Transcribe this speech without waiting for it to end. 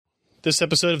This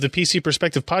episode of the PC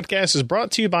Perspective Podcast is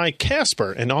brought to you by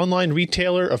Casper, an online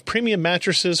retailer of premium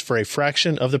mattresses for a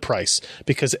fraction of the price,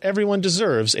 because everyone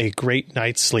deserves a great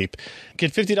night's sleep.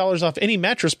 Get $50 off any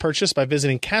mattress purchase by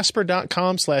visiting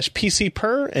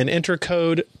casper.com/PCPer and enter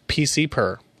code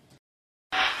PCPer.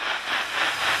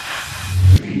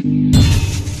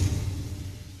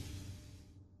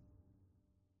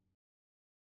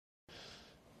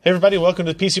 Hey everybody, welcome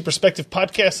to the PC Perspective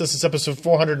Podcast. This is episode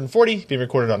 440, being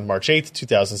recorded on March 8th,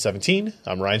 2017.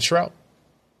 I'm Ryan Schrout.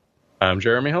 I'm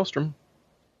Jeremy Hellstrom.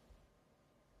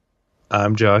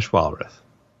 I'm Josh Walrath.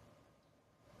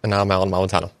 And I'm Alan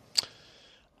Malentano.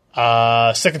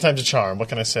 Second time's a charm, what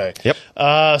can I say? Yep.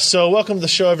 So welcome to the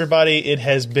show, everybody. It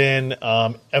has been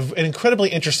an incredibly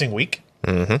interesting week.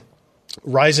 Mm-hmm.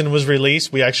 Ryzen was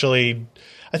released.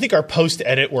 I think our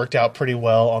post-edit worked out pretty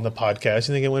well on the podcast.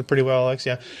 You think it went pretty well, Alex?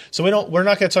 Yeah. So we're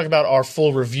not going to talk about our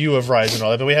full review of Ryzen and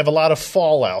all that, but we have a lot of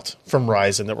fallout from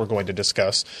Ryzen that we're going to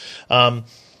discuss.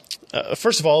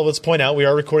 First of all, let's point out we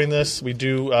are recording this. We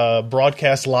do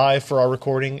broadcast live for our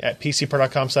recording at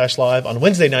pcper.com/live on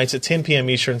Wednesday nights at 10 p.m.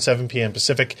 Eastern, 7 p.m.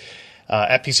 Pacific.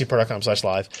 At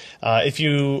pcper.com/live. If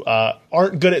you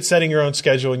aren't good at setting your own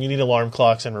schedule and you need alarm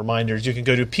clocks and reminders, you can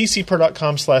go to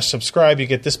pcper.com/subscribe. You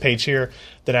get this page here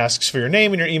that asks for your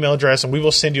name and your email address, and we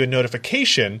will send you a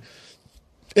notification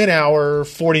an hour,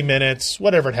 40 minutes,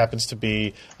 whatever it happens to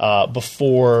be,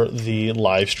 before the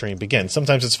live stream begins.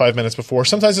 Sometimes it's 5 minutes before.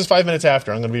 Sometimes it's 5 minutes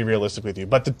after. I'm going to be realistic with you.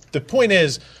 But the point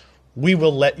is, we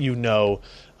will let you know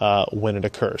when it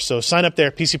occurs. So sign up there,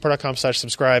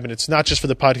 pcper.com/subscribe, and it's not just for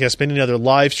the podcast, but any other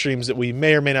live streams that we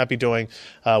may or may not be doing,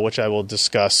 which I will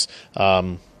discuss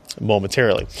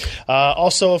momentarily.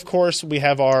 Also, of course, we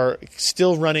have our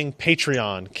still running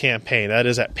Patreon campaign. That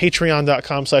is at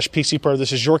patreon.com/PCPer.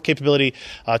 This is your capability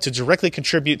to directly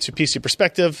contribute to PC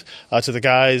Perspective, to the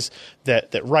guys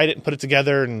that write it and put it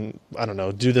together and, I don't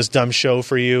know, do this dumb show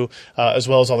for you, as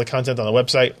well as all the content on the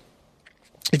website.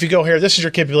 If you go here, this is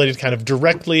your capability to kind of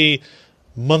directly,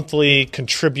 monthly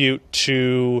contribute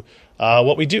to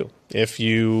what we do. If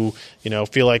you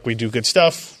feel like we do good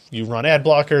stuff, you run ad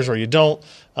blockers or you don't,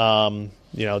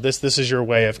 this is your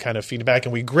way of kind of feedback,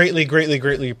 and we greatly, greatly,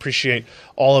 greatly appreciate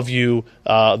all of you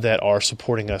that are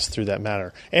supporting us through that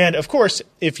matter. And of course,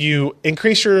 if you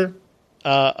increase your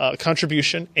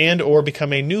contribution and or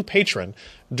become a new patron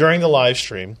during the live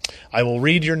stream, I will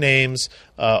read your names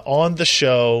on the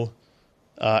show.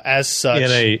 As such,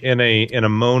 in a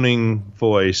moaning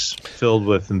voice filled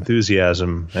with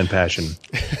enthusiasm and passion.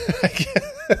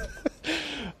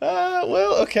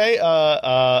 Well, okay.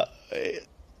 Why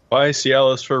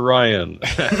Cialis for Ryan?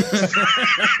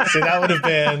 See, that would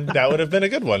have been a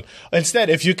good one. Instead,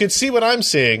 if you could see what I'm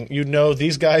seeing,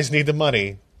 these guys need the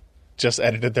money. Just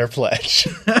edited their pledge.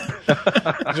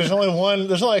 There's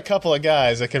only a couple of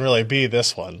guys that can really be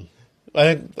this one.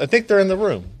 I think they're in the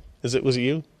room. Was it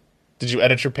you? Did you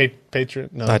edit your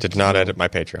Patreon? No, I did not edit my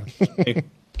Patreon.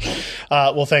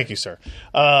 Well, thank you, sir.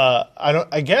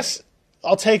 I guess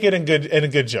I'll take it in a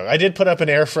good joke. I did put up an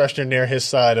air freshener near his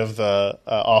side of the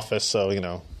office,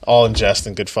 so all in jest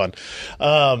and good fun.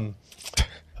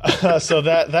 So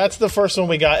that's the first one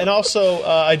we got. And also,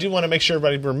 I do want to make sure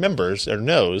everybody remembers or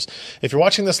knows, if you're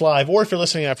watching this live or if you're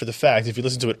listening after the fact, if you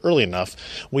listen to it early enough,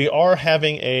 we are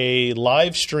having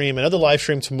another live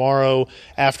stream tomorrow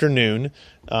afternoon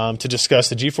to discuss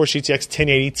the GeForce GTX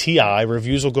 1080 Ti.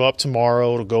 Reviews will go up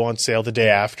tomorrow. It'll go on sale the day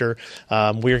after.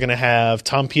 We are going to have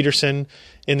Tom Peterson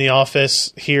in the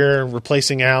office here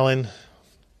replacing Alan.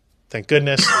 Thank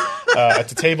goodness. At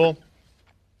the table.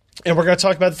 And we're going to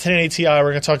talk about the 1080 Ti.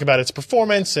 We're going to talk about its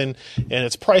performance and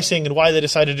its pricing and why they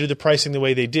decided to do the pricing the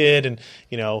way they did. And,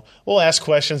 we'll ask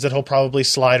questions that he'll probably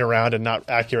slide around and not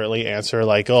accurately answer,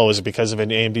 like, oh, is it because of an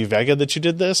AMD Vega that you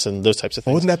did this? And those types of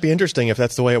things. Well, wouldn't that be interesting if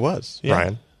that's the way it was,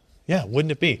 Ryan? Yeah,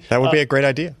 wouldn't it be? That would be a great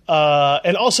idea.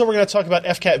 And also we're going to talk about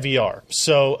FCAT VR.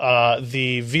 So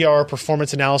the VR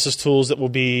performance analysis tools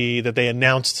that they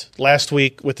announced last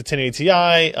week with the 1080 Ti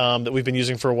that we've been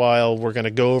using for a while. We're going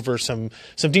to go over some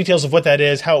details of what that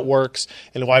is, how it works,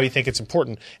 and why we think it's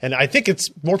important. And I think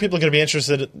more people are going to be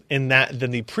interested in that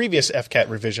than the previous FCAT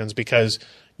revisions, because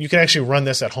you can actually run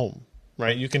this at home,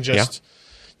 right? You can just...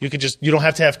 You don't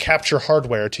have to have capture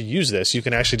hardware to use this. You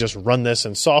can actually just run this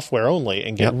in software only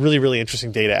and get really, really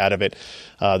interesting data out of it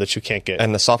that you can't get.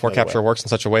 And the software capture works in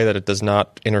such a way that it does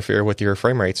not interfere with your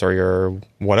frame rates or your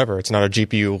whatever. It's not a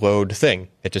GPU load thing.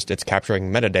 It's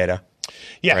capturing metadata.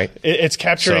 Yeah, right? It's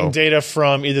capturing data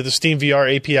from either the Steam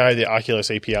VR API or the Oculus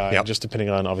API, just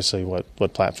depending on obviously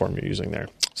what platform you're using there.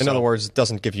 In other words, it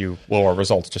doesn't give you lower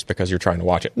results just because you're trying to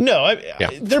watch it. No,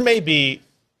 there may be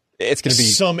it's going to be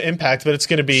some impact, but it's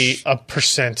going to be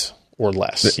 1% or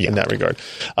less in that regard.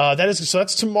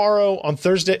 That's tomorrow on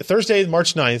Thursday,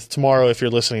 March 9th. Tomorrow, if you're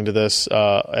listening to this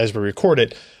as we record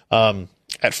it,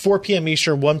 at 4 p.m.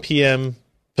 Eastern, 1 p.m.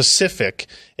 Pacific.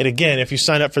 And again, if you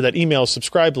sign up for that email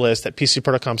subscribe list at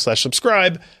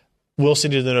pcpro.com/subscribe, we'll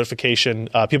send you the notification.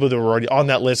 People that were already on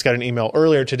that list got an email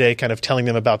earlier today kind of telling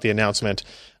them about the announcement.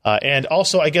 And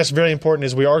also, I guess very important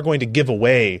is we are going to give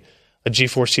away a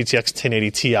GeForce GTX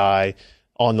 1080 Ti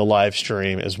on the live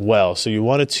stream as well. So you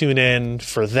want to tune in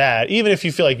for that. Even if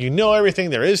you feel like you know everything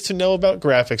there is to know about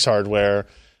graphics hardware,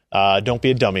 don't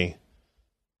be a dummy.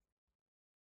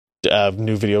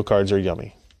 New video cards are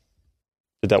yummy.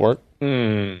 Did that work?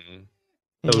 That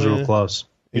was real close.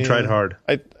 You tried hard.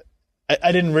 I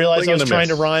didn't realize I was trying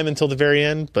to rhyme until the very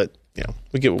end, but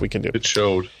we get what we can do. It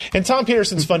showed. And Tom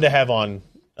Peterson's fun to have on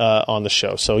the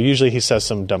show. So usually he says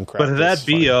some dumb crap. But that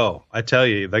BO, I tell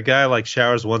you, that guy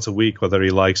showers once a week, whether he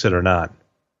likes it or not.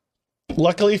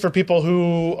 Luckily for people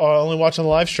who are only watching the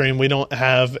live stream, we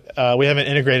haven't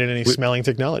integrated any smelling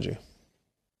technology.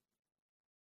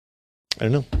 I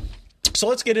don't know. So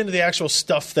let's get into the actual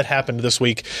stuff that happened this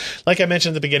week. Like I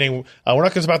mentioned at the beginning, we're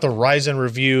not going to talk about the Ryzen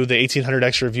review, the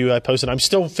 1800X review I posted. I'm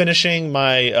still finishing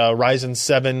my Ryzen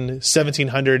 7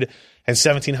 1700 and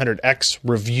 1700X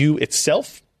review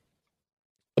itself.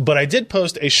 But I did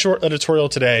post a short editorial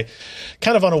today,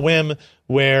 kind of on a whim,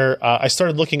 where I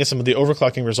started looking at some of the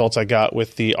overclocking results I got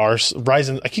with the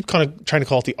Ryzen. I keep kind of trying to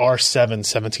call it the R7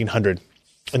 1700.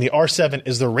 And the R7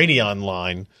 is the Radeon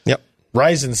line. Yep.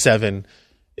 Ryzen 7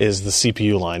 is the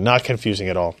CPU line. Not confusing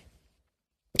at all.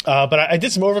 But I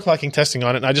did some overclocking testing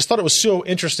on it, and I just thought it was so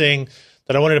interesting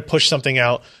that I wanted to push something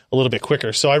out a little bit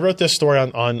quicker. So I wrote this story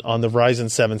on the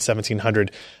Ryzen 7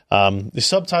 1700. The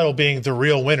subtitle being "The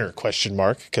Real Winner?"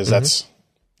 Because that's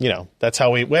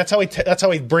how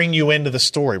we bring you into the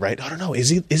story, right? I don't know.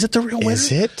 Is it the real winner?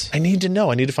 Is it? I need to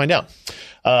know. I need to find out.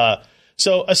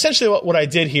 So essentially, what I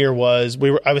did here was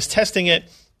I was testing it,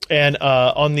 and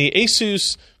on the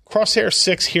Asus Crosshair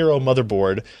 6 Hero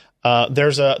motherboard,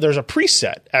 there's a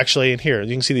preset actually in here.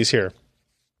 You can see these here.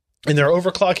 In their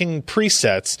overclocking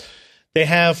presets, they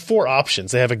have 4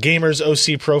 options. They have a gamer's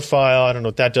OC profile. I don't know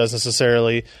what that does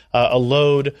necessarily. A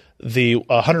load the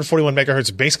 141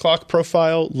 megahertz base clock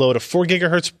profile, load a 4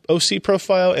 gigahertz OC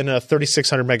profile, and a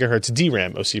 3600 megahertz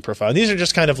DRAM OC profile. And these are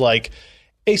just kind of like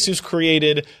Asus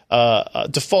created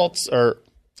defaults or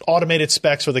automated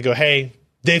specs where they go, hey,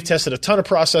 they've tested a ton of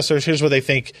processors. Here's where they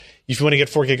think if you want to get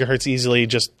 4 gigahertz easily,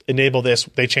 just enable this.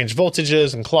 They change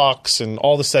voltages and clocks and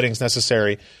all the settings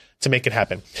necessary to make it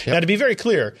happen. Yep. Now, to be very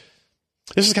clear,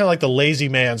 this is kind of like the lazy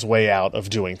man's way out of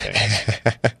doing things.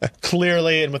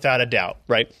 Clearly and without a doubt,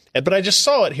 right? But I just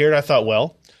saw it here and I thought,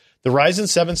 well, the Ryzen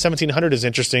 7 1700 is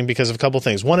interesting because of a couple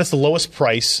things. One, it's the lowest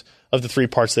price of the 3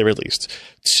 parts they released.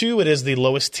 2, it is the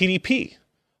lowest TDP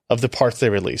of the parts they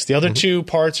released. The other 2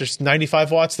 parts are 95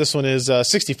 watts. This one is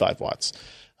 65 watts.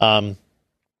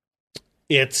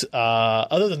 It's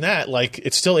other than that,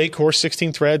 it's still 8 cores,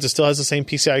 16 threads. It still has the same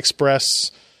PCI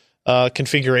Express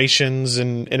configurations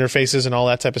and interfaces and all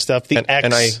that type of stuff. And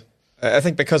I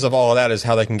think because of all of that is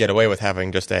how they can get away with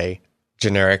having just a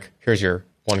generic, here's your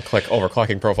one-click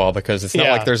overclocking profile, because it's not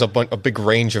like there's a big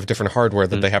range of different hardware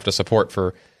that they have to support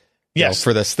for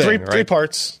for this thing. 3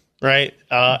 parts. Right,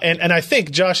 and I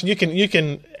think, Josh, you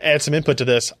can add some input to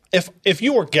this. If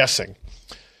you were guessing,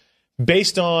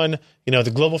 based on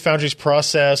the Global Foundries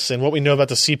process and what we know about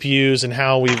the CPUs and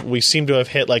how we seem to have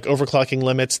hit overclocking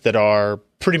limits that are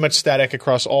pretty much static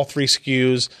across all 3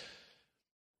 SKUs,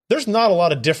 there's not a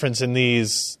lot of difference in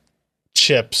these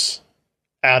chips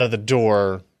out of the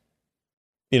door,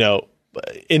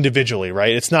 individually,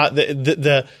 right? It's not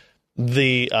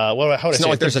how would I it's say? not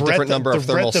like there's a different number of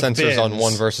thermal sensors on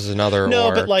one versus another.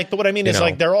 No, but what I mean is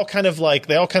they're all kind of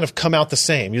they all kind of come out the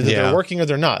same. Either they're working or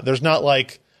they're not. There's not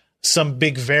some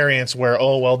big variance where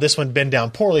this one bent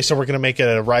down poorly, so we're going to make it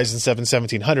a Ryzen 7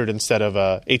 1700 instead of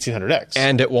a 1800X,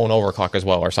 and it won't overclock as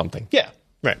well or something. Yeah,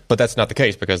 right. But that's not the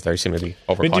case because they seem to be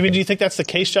overclocking. Do you think that's the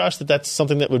case, Josh? That's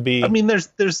something that would be? I mean, there's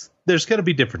going to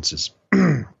be differences.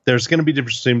 There's going to be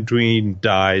differences between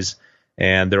dies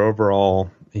and their overall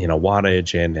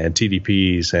wattage and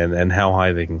TDPs and how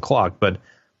high they can clock. But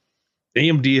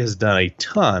AMD has done a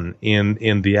ton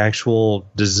in the actual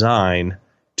design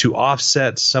to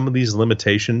offset some of these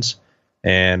limitations,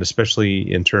 and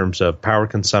especially in terms of power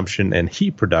consumption and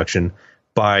heat production,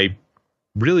 by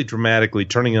really dramatically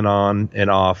turning it on and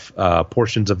off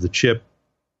portions of the chip.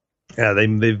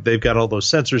 They've got all those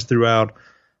sensors throughout,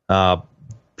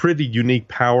 pretty unique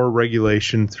power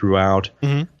regulation throughout.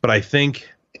 Mm-hmm. But I think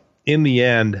in the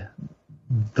end,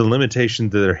 the limitation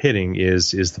that they're hitting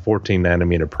is the 14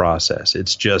 nanometer process.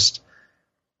 It's just,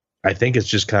 I think it's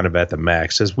just kind of at the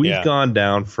max. As we've gone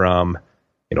down from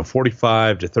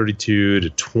 45 to 32 to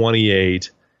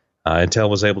 28, Intel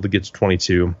was able to get to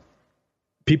 22.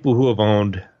 People who have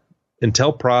owned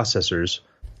Intel processors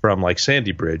from like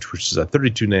Sandy Bridge, which is a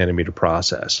 32 nanometer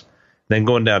process, then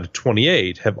going down to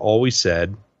 28, have always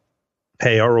said,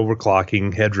 hey, our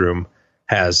overclocking headroom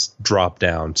has dropped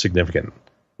down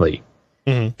significantly.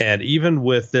 Mm-hmm. And even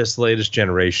with this latest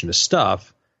generation of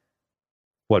stuff,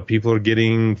 what people are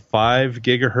getting 5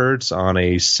 gigahertz on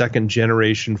a second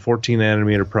generation 14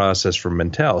 nanometer process from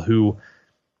Intel, who,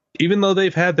 even though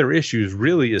they've had their issues,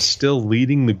 really is still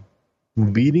leading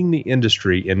the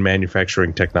industry in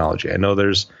manufacturing technology. I know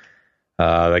there's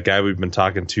that guy we've been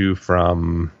talking to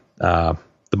from the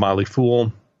Motley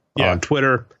Fool on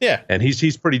Twitter. Yeah. And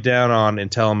he's pretty down on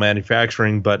Intel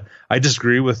manufacturing, but I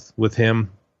disagree with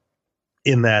him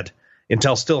in that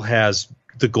Intel still has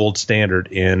the gold standard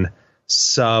in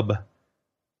sub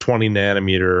 20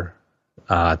 nanometer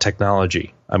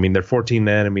technology. I mean, their 14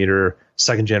 nanometer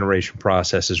second generation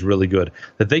process is really good.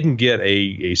 That they can get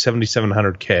a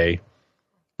 7700K,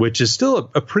 which is still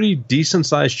a pretty decent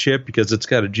sized chip because it's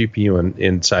got a GPU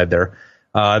inside there.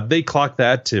 They clock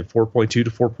that to 4.2 to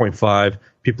 4.5.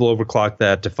 People overclock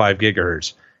that to 5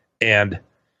 gigahertz. And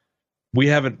we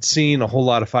haven't seen a whole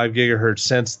lot of 5 gigahertz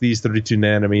since these 32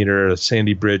 nanometer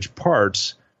Sandy Bridge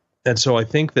parts. And so I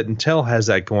think that Intel has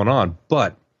that going on.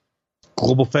 But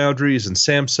Global Foundries and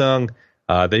Samsung,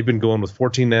 they've been going with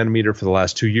 14 nanometer for the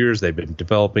last 2 years. They've been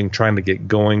developing, trying to get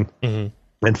going. Mm-hmm.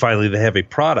 And finally, they have a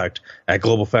product at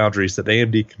Global Foundries that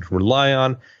AMD can rely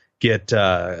on, get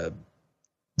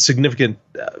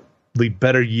significantly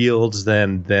better yields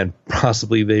than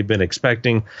possibly they've been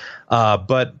expecting.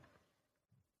 But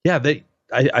yeah,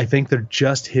 I think they're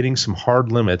just hitting some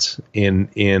hard limits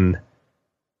in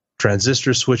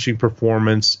transistor switching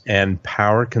performance and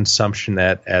power consumption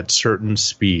at certain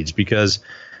speeds, because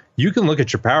you can look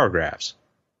at your power graphs.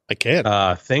 I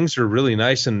can. Things are really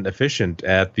nice and efficient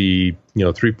at the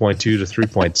 3.2 to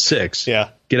 3.6. Yeah.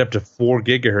 Get up to 4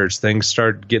 gigahertz. Things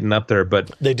start getting up there,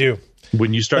 but they do.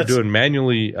 When you start doing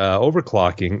manually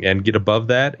overclocking and get above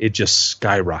that, it just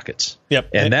skyrockets. Yep.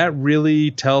 And that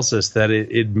really tells us that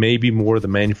it may be more the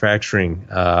manufacturing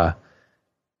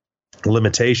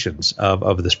limitations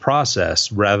of this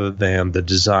process rather than the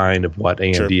design of what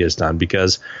AMD has done,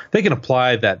 because they can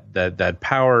apply that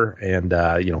power and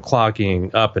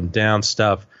clocking up and down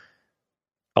stuff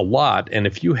a lot. And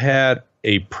if you had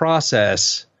a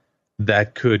process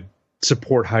that could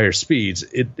support higher speeds,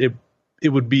 it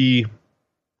would be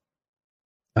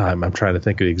I'm trying to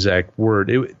think of the exact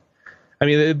word.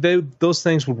 Those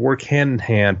things would work hand in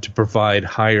hand to provide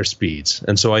higher speeds.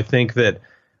 And so I think that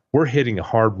we're hitting a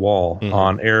hard wall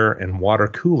on air and water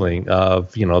cooling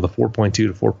of, the 4.2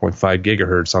 to 4.5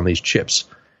 gigahertz on these chips.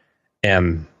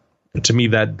 And to me,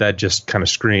 that just kind of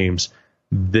screams,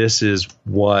 this is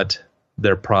what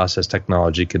their process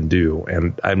technology can do.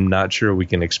 And I'm not sure we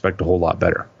can expect a whole lot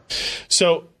better.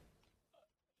 So,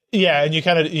 yeah, and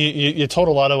you told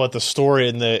a lot of what the story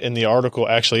in the article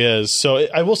actually is. So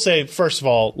I will say, first of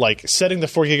all, like setting the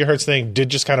 4 gigahertz thing did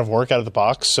just kind of work out of the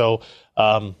box. So,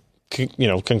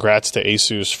 congrats to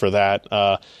Asus for that.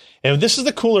 And this is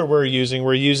the cooler we're using.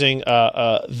 We're using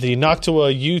the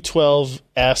Noctua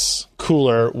U12S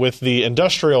cooler with the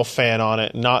industrial fan on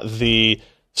it, not the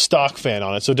stock fan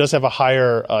on it. So it does have a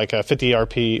higher, like a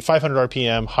 500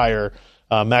 RPM higher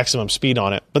maximum speed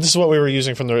on it. But this is what we were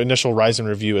using from the initial Ryzen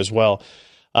review as well.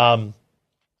 So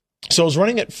I was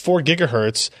running at 4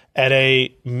 gigahertz at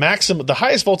a maximum. The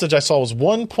highest voltage I saw was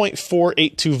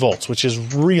 1.482 volts, which is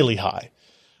really high.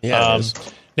 Yeah.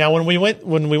 Now, when we went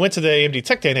to the AMD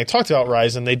Tech Day and they talked about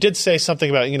Ryzen, they did say something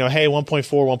about, hey, 1.4,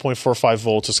 1.45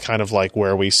 volts is kind of like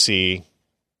where we see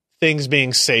things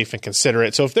being safe and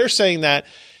considerate. So if they're saying that,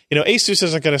 Asus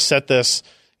isn't going to set this,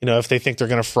 if they think they're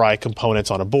going to fry components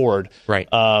on a board. Right.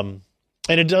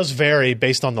 And it does vary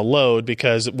based on the load,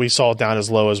 because we saw it down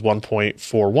as low as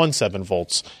 1.417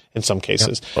 volts in some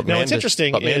cases. Yep. Now, it's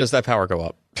interesting. But man, does that power go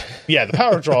up? Yeah, the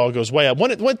power draw goes way up. One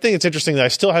thing that's interesting that I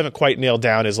still haven't quite nailed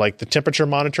down is like the temperature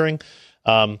monitoring.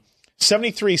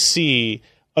 73C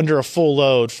under a full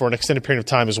load for an extended period of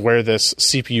time is where this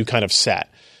CPU kind of sat.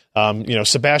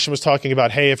 Sebastian was talking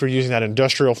about, hey, if you're using that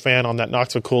industrial fan on that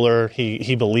Noctua cooler,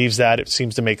 he believes that. It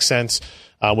seems to make sense,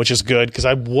 which is good, because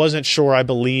I wasn't sure I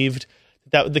believed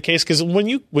that was the case, because when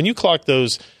you clock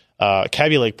those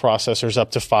Kaby Lake processors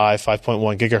up to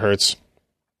 5.1 gigahertz,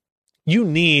 you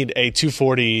need a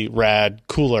 240 rad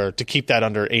cooler to keep that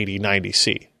under 80, 90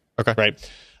 C. Okay.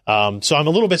 Right. So I'm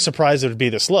a little bit surprised it would be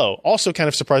this low. Also kind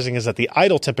of surprising is that the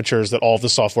idle temperatures that all of the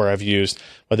software I've used,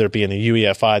 whether it be in the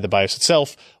UEFI, the BIOS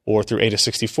itself, or through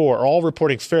AIDA64, are all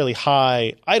reporting fairly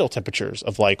high idle temperatures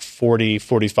of like 40,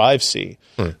 45 C.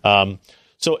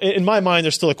 So in my mind,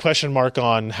 there's still a question mark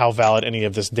on how valid any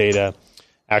of this data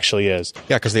actually is.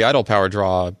 Yeah, because the idle power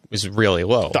draw is really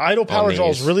low. The idle power draw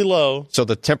is really low. So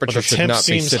the temperature should not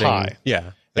be sitting high.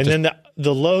 Yeah. And then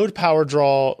the load power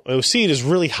draw OC is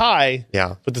really high,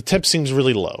 but the temp seems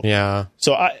really low. Yeah.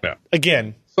 So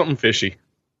again, something fishy.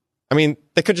 I mean,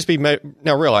 they could just be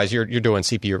now realize you're doing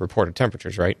CPU reported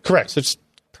temperatures, right? Correct. So it's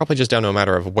probably just down to a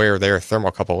matter of where their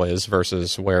thermocouple is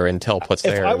versus where Intel puts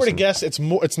theirs. If I were to guess, it's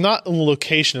not on the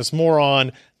location, it's more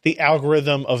on the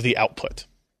algorithm of the output.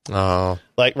 Oh.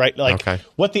 Okay.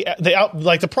 What the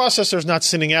processor's not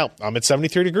sending out, I'm at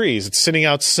 73 degrees. It's sending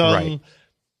out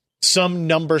some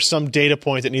number, some data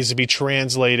point that needs to be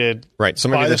translated so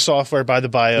by the software, by the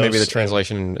BIOS. Maybe the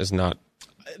translation is not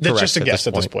That's just a guess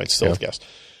at this point. Still a guess.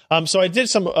 So I did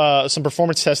some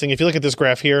performance testing. If you look at this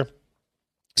graph here,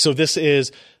 so this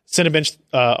is Cinebench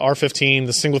R15,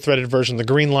 the single-threaded version. The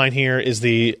green line here is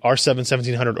the R7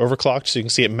 1700 overclocked, so you can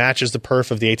see it matches the perf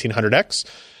of the 1800X,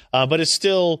 but it's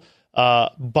still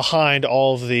behind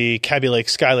all of the Kaby Lake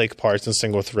Skylake parts in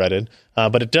single-threaded.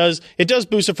 But it does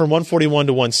boost it from 141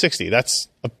 to 160. That's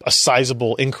a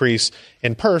sizable increase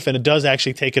in perf, and it does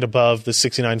actually take it above the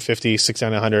 6950,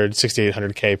 6900,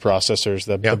 6800K processors,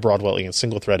 the Broadwell and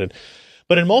single-threaded.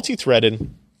 But in multi-threaded,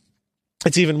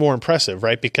 it's even more impressive,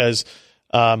 right? Because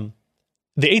the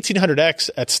 1800X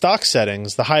at stock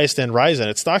settings, the highest end Ryzen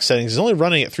at stock settings, is only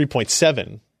running at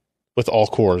 3.7 with all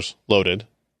cores loaded.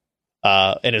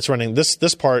 And it's running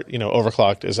this part,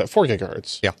 overclocked is at 4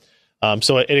 gigahertz. Yeah.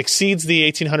 So it exceeds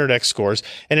the 1800X scores,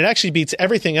 and it actually beats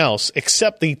everything else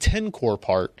except the 10-core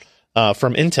part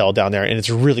from Intel down there, and it's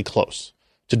really close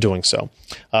to doing so.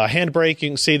 Handbrake,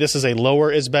 you can see this is a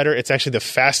lower is better. It's actually the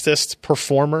fastest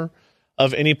performer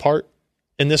of any part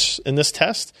in this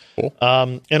test. Cool.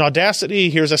 In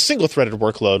Audacity, here's a single-threaded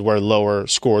workload where lower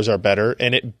scores are better,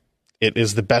 and it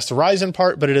is the best Ryzen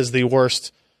part, but it is the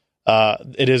worst.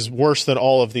 It is worse than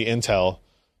all of the Intel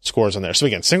scores on there. So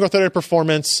again, single-threaded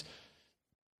performance,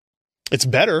 it's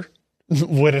better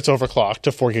when it's overclocked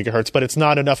to 4 gigahertz, but it's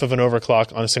not enough of an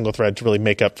overclock on a single thread to really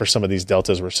make up for some of these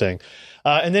deltas we're seeing.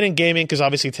 And then in gaming, because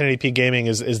obviously 1080p gaming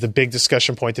is the big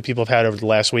discussion point that people have had over the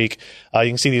last week. You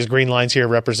can see these green lines here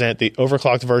represent the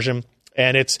overclocked version.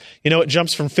 And it's, it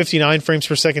jumps from 59 frames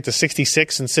per second to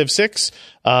 66 in Civ 6.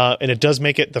 And it does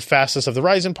make it the fastest of the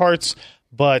Ryzen parts,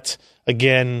 but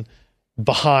again,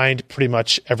 behind pretty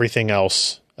much everything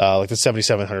else, like the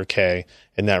 7700K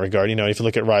in that regard. If you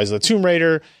look at Rise of the Tomb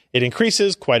Raider, it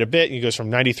increases quite a bit. It goes from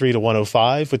 93 to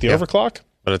 105 with the overclock.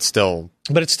 But it's still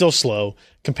slow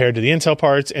compared to the Intel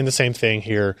parts, and the same thing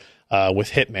here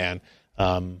with Hitman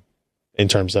in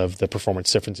terms of the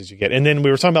performance differences you get. And then we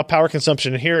were talking about power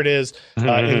consumption, and here it is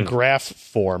in graph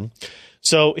form.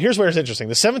 So here's where it's interesting.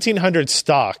 The 1700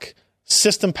 stock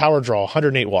system power draw,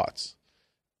 108 watts.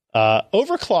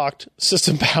 Overclocked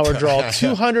system power draw,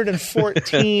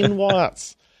 214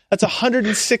 watts. That's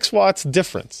 106 watts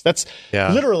difference. That's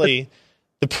literally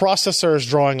the processor is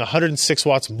drawing 106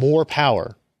 watts more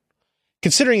power.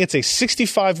 Considering it's a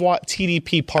 65 watt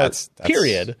TDP part,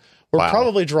 period, we're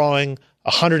probably drawing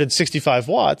 165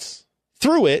 watts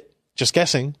through it, just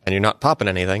guessing. And you're not popping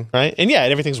anything. Right? And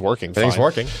everything's working. Everything's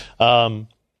working.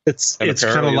 It's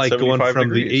kind of like going from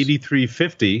the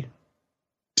 8350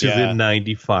 to the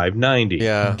 9590.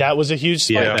 Yeah. That was a huge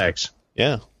spike. CFX.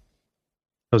 Yeah.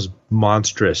 That was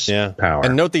monstrous power.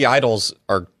 And note the idles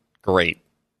are great.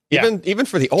 Even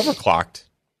for the overclocked.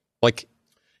 And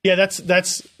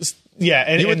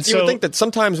you would think that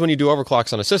sometimes when you do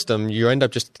overclocks on a system, you end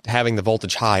up just having the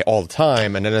voltage high all the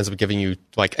time, and it ends up giving you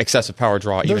like excessive power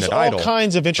draw even at idle. There's all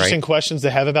kinds of interesting questions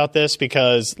to have about this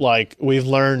because we've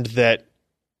learned that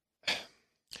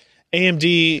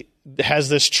AMD has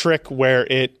this trick where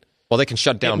they can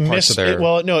shut down parts of their... it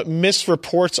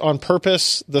misreports on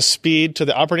purpose the speed to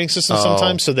the operating system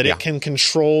sometimes so that it can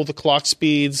control the clock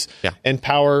speeds and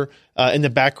power in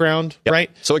the background, right?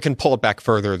 So it can pull it back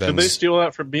further than... Did they steal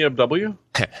that from BMW?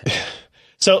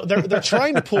 So they're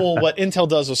trying to pull what Intel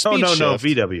does with speed shift. No,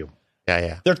 VW.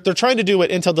 Yeah. They're trying to do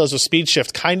what Intel does with speed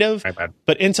shift, kind of,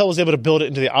 but Intel was able to build it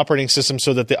into the operating system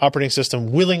so that the operating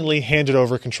system willingly handed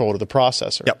over control to the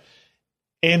processor. Yep.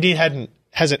 AMD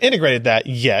hasn't integrated that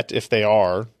yet, if they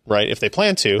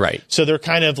plan to. Right. So they're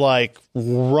kind of like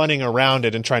running around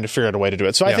it and trying to figure out a way to do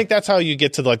it. So I think that's how you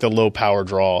get to the low power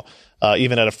draw,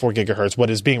 even at a 4 gigahertz,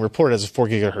 what is being reported as a 4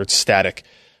 gigahertz static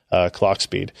clock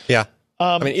speed. Yeah.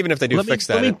 Even if they do fix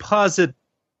that. Let me posit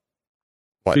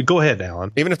what? Go ahead,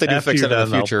 Alan. Even if they do After fix it you're in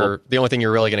the done, future, the only thing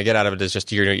you're really going to get out of it is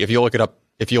just if you look at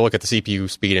the CPU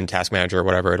speed in Task Manager or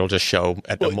whatever, it'll just show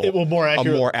at a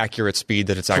more accurate speed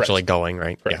that it's actually going,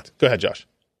 right? Correct. Yeah. Go ahead, Josh.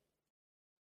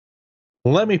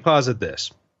 Let me posit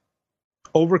this.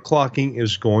 Overclocking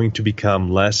is going to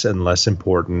become less and less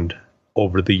important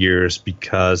over the years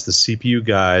because the CPU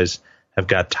guys have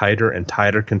got tighter and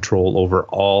tighter control over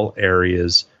all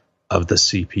areas of the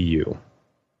CPU.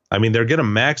 I mean, they're going to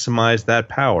maximize that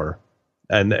power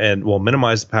and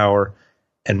minimize the power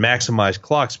and maximize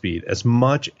clock speed as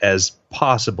much as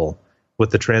possible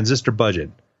with the transistor budget.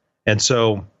 And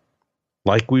so,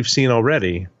 like we've seen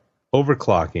already,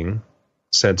 overclocking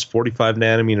since 45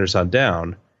 nanometers on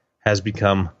down has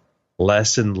become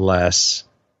less and less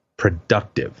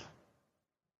productive.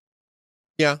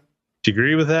 Yeah. Do you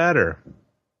agree with that? Or,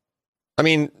 I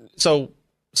mean, so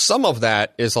some of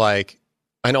that is like,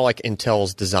 I know like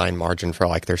Intel's design margin for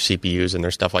like their CPUs and their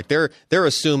stuff, like they're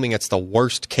assuming it's the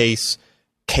worst case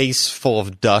full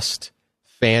of dust,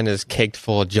 fan is caked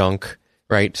full of junk,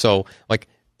 right? So like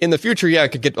in the future, yeah, it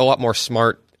could get a lot more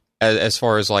smart as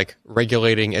far as like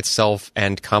regulating itself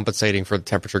and compensating for the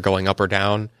temperature going up or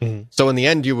down. Mm-hmm. So in the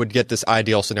end, you would get this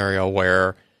ideal scenario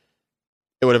where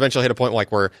it would eventually hit a point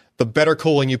like where the better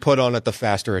cooling you put on it, the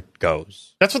faster it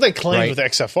goes. That's what they claim with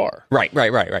XFR. Right.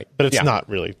 But it's not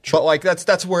really true. But like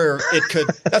that's where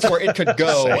it could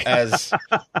go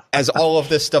as all of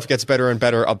this stuff gets better and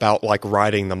better about like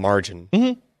riding the margin.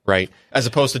 Mm-hmm. Right, as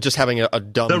opposed to just having a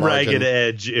dumb the margin. ragged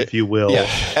edge, if you will.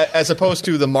 Yeah, as opposed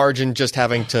to the margin just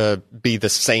having to be the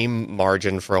same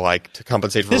margin for like to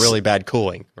compensate for really bad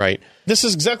cooling. Right. This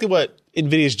is exactly what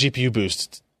NVIDIA's GPU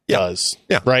Boost does.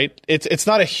 Yeah. Right. It's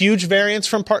not a huge variance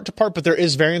from part to part, but there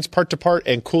is variance part to part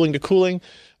and cooling to cooling.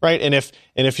 Right. And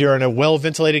if you're in a well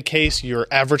ventilated case, your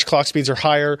average clock speeds are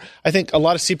higher. I think a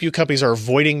lot of CPU companies are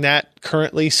avoiding that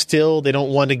currently. Still, they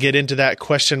don't want to get into that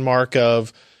question mark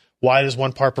of why does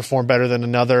one part perform better than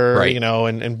another? Right. You know,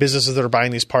 and businesses that are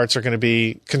buying these parts are going to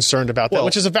be concerned about that,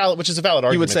 which is a valid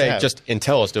argument. You would say just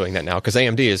Intel is doing that now because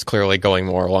AMD is clearly going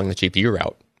more along the GPU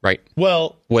route, right?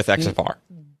 Well, with XFR,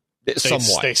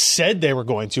 somewhat. They said they were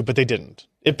going to, but they didn't.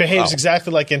 It behaves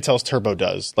exactly like Intel's Turbo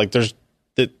does. Like there's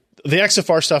the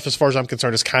XFR stuff, as far as I'm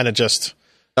concerned, is kind of just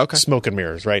smoke and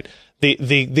mirrors, right?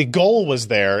 The goal was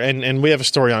there, and we have a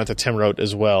story on it that Tim wrote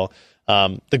as well.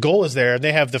 The goal is there, and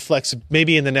they have the flex.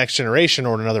 Maybe in the next generation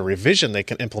or in another revision, they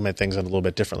can implement things in a little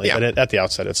bit differently. Yeah. But at the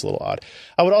outset, it's a little odd.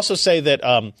 I would also say that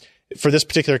for this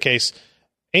particular case,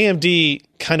 AMD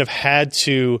kind of had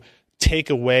to take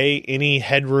away any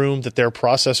headroom that their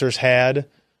processors had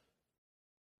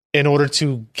in order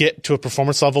to get to a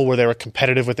performance level where they were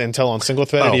competitive with Intel on single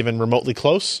threaded, even remotely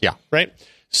close. Yeah. Right.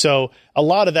 So a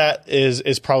lot of that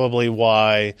is probably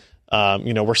why.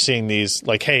 We're seeing these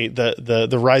like, hey, the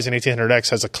Ryzen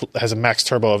 1800X has a max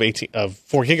turbo of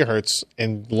 4 gigahertz,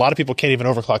 and a lot of people can't even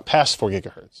overclock past 4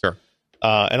 gigahertz. Sure.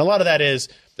 And a lot of that is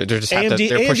they're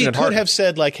pushing it could have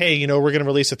said like, hey, we're going to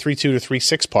release a 3.2 to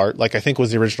 3.6 part, like I think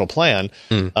was the original plan.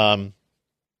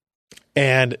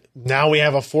 And now we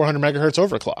have a 400 megahertz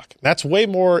overclock. That's way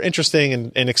more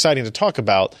interesting and exciting to talk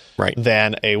about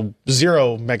than a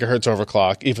 0 megahertz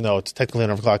overclock, even though it's technically an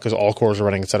overclock because all cores are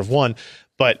running instead of one.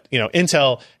 But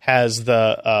Intel has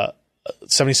the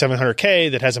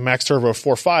 7700K that has a max turbo of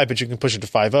 4.5, but you can push it to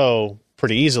 5.0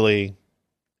 pretty easily.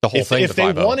 The whole thing. If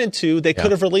they wanted to, they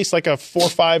could have released like a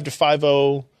 4.5 to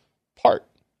 5.0 part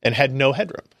and had no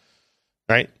headroom,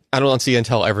 right? I don't see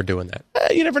Intel ever doing that.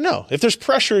 You never know. If there's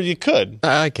pressure, you could.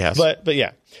 I guess. But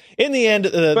yeah. In the end,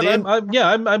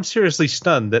 I'm seriously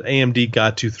stunned that AMD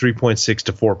got to 3.6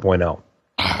 to 4.0.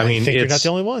 I mean, you're not the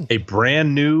only one. A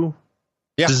brand new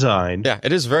design. Yeah,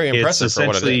 it is very impressive for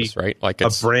what it is, right? Like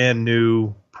it's a brand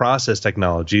new process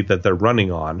technology that they're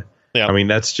running on. Yeah. I mean,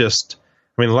 that's just.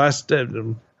 I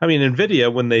mean,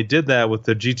 NVIDIA, when they did that with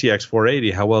the GTX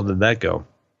 480, how well did that go?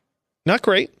 Not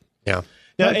great. Yeah.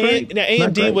 Now,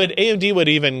 AMD would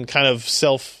even kind of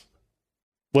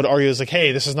would argue is like,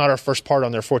 hey, this is not our first part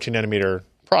on their 14 nanometer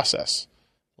process.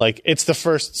 Like it's the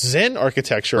first Zen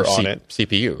architecture on it,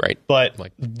 CPU, right? But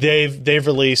they've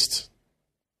released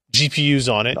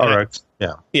GPUs on it. All right.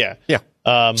 Yeah.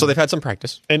 So they've had some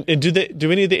practice. And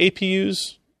do any of the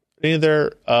APUs, any of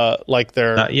their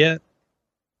not yet?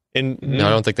 No, I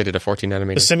don't think they did a 14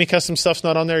 nanometer. The semi-custom stuff's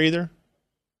not on there either.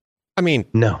 I mean,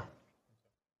 no.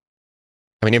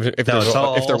 I mean, if there was,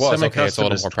 okay, it's a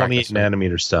little more 28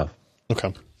 nanometer stuff.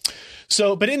 Okay.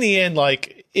 So, but in the end,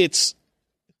 like it's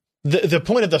the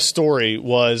point of the story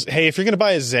was, hey, if you're going to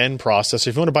buy a Zen processor,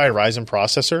 if you want to buy a Ryzen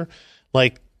processor,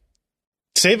 like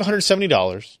save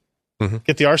 $170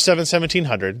 Get the R7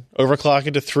 1700, overclock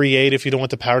it to 3.8 if you don't want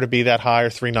the power to be that high,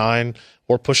 or 3.9,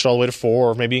 or push it all the way to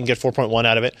 4, or maybe you can get 4.1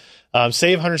 out of it.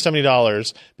 Save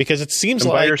 $170 because it seems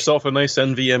and like... buy yourself a nice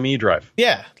NVMe drive.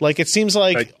 Yeah, like it seems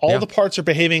like all the parts are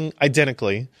behaving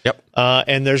identically. Yep.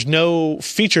 And there's no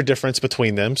feature difference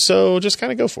between them, so just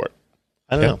kind of go for it.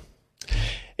 I don't know.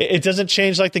 It doesn't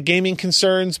change like the gaming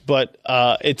concerns, but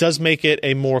it does make it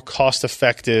a more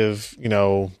cost-effective,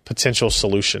 potential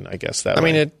solution, I guess.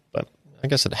 I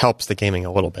guess it helps the gaming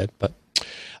a little bit, but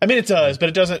I mean it does,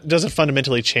 but it doesn't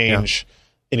fundamentally change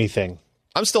anything.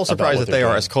 I'm still surprised that they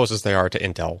are as close as they are to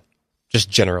Intel,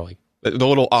 just generally. The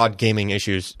little odd gaming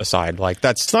issues aside, like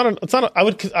that's it's not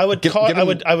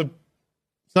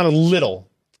a little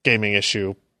gaming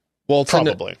issue. Well,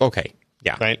 probably okay,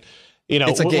 yeah, right.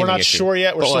 We're not sure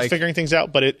yet. We're still figuring things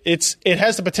out, but it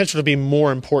has the potential to be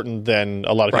more important than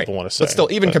a lot of people want to say. But still,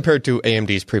 even compared to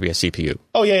AMD's previous CPU.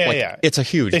 Oh, yeah. It's a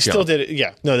huge jump. Still did it.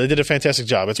 Yeah. No, they did a fantastic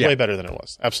job. It's way better than it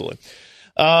was. Absolutely.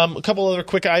 A couple other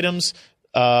quick items.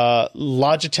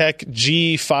 Logitech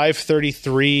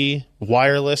G533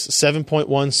 wireless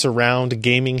 7.1 surround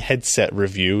gaming headset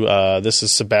review. This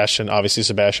is Sebastian. Obviously,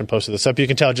 Sebastian posted this up. You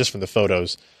can tell just from the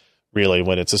photos, really,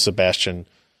 when it's a Sebastian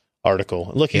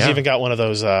article. Look, he's even got one of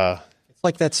those it's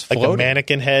like that's like the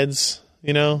mannequin heads,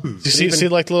 Do you see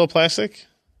like the little plastic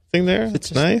thing there?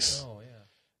 It's nice. Oh yeah.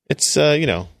 It's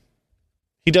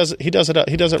he does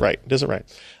it right.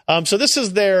 So this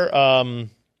is their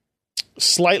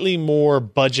slightly more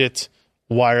budget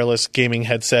wireless gaming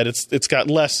headset. It's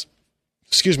got less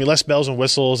bells and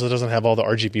whistles. It doesn't have all the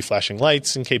RGB flashing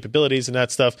lights and capabilities and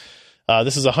that stuff.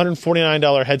 This is a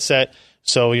 $149 headset.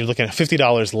 So you're looking at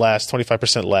 $50 less,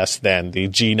 25% less than the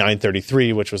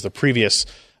G933, which was the previous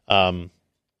kind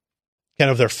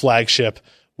of their flagship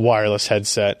wireless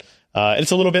headset. It's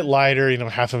a little bit lighter,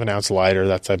 half of an ounce lighter,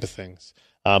 that type of things.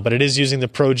 But it is using the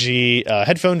Pro G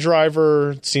headphone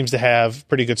driver. It seems to have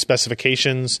pretty good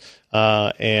specifications.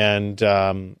 And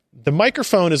the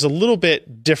microphone is a little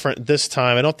bit different this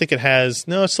time. I don't think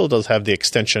it still does have the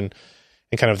extension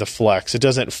and kind of the flex. It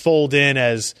doesn't fold in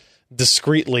as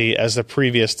discreetly as the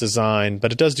previous design,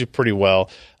 but it does do pretty well.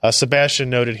 Sebastian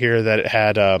noted here that it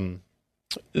had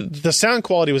the sound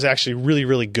quality was actually really,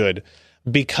 really good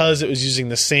because it was using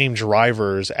the same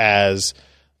drivers as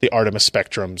the Artemis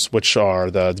Spectrums, which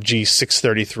are the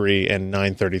G633 and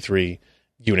 933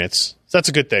 units. So that's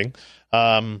a good thing.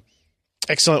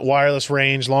 Excellent wireless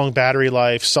range, long battery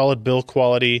life, solid build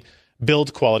quality,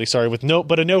 with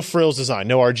a no frills design,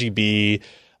 no RGB,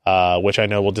 which I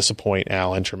know will disappoint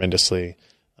Alan tremendously.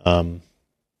 I'm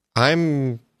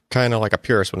kind of like a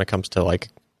purist when it comes to like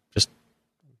just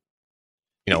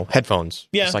headphones,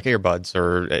 just like earbuds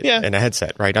or and a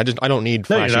headset, right? I don't need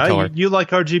flashy color. You like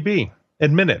RGB?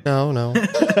 Admit it. No.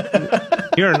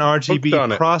 You're an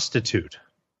RGB prostitute.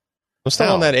 I'm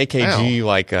still on that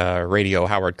AKG radio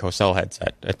Howard Cosell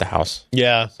headset at the house.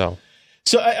 Yeah.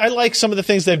 So I like some of the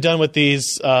things they've done with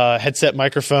these headset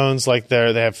microphones. Like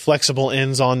they have flexible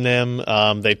ends on them.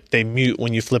 They mute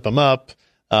when you flip them up.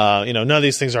 None of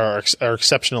these things are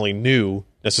exceptionally new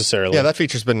necessarily. Yeah, that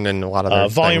feature's been in a lot of their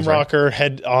volume things, rocker right?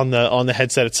 head on the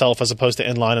headset itself as opposed to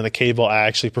inline on the cable. I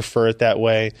actually prefer it that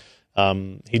way.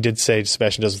 He did say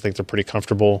Sebastian doesn't think they're pretty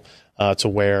comfortable to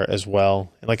wear as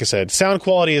well. And like I said, sound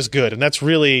quality is good, and that's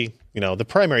really the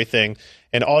primary thing.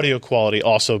 And audio quality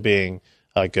also being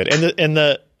good. And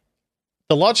the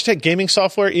Logitech gaming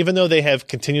software, even though they have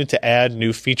continued to add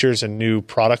new features and new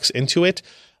products into it,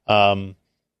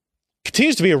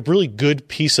 continues to be a really good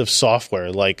piece of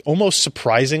software, like almost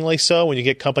surprisingly so. When you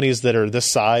get companies that are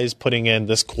this size putting in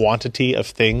this quantity of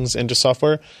things into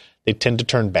software, they tend to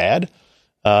turn bad.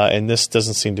 And this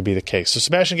doesn't seem to be the case. So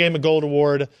Sebastian gave him a gold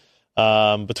award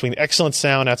between excellent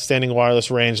sound, outstanding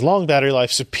wireless range, long battery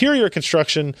life, superior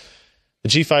construction. The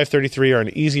G533 are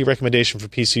an easy recommendation for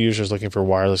PC users looking for a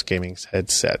wireless gaming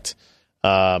headset.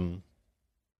 So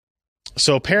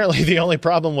apparently the only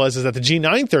problem is that the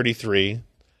G933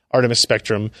 Artemis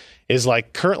Spectrum is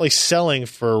currently selling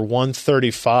for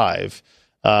 $135,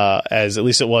 as at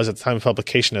least it was at the time of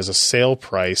publication as a sale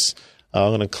price.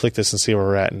 I'm going to click this and see where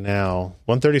we're at now.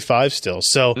 $135 still.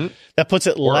 So that puts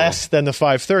it less than the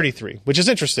 533, which is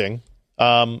interesting.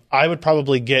 I would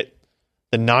probably get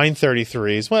the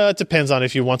 933s. Well, it depends on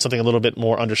if you want something a little bit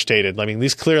more understated. I mean,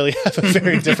 these clearly have a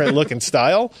very different look and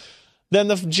style than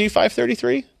the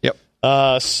G533. Yep.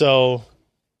 So,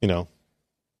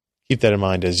 keep that in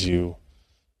mind as you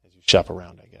shop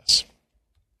around, I guess.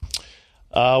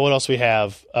 What else we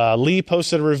have? Lee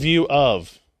posted a review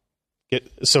of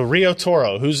Rio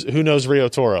Toro. Who knows Rio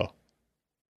Toro?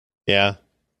 Yeah.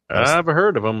 I've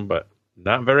heard of them, but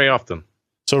not very often.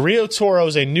 So Rio Toro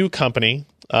is a new company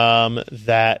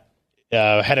that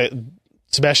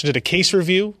Sebastian did a case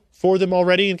review for them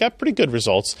already and got pretty good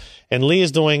results. And Lee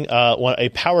is doing a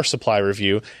power supply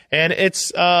review, and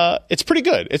it's pretty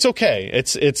good. It's okay.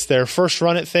 It's their first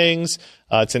run at things.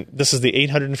 This is the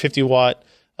 850 watt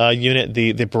unit.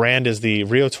 The brand is the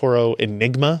Rio Toro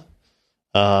Enigma.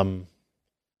 So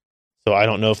I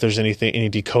don't know if there's any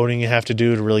decoding you have to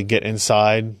do to really get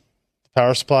inside the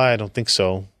power supply. I don't think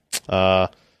so.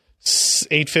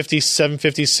 850,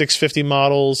 750, 650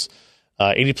 models,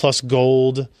 80 plus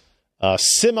gold.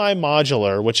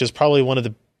 Semi-modular, which is probably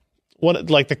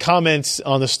the comments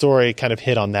on the story kind of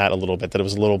hit on that a little bit, that it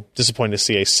was a little disappointing to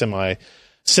see a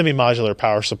semi-modular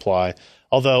power supply.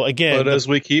 Although, again... But as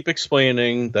we keep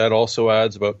explaining, that also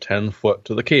adds about 10 foot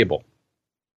to the cable.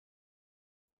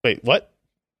 Wait, what?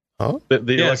 Huh?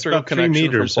 The electrical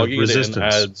connection from plugging it in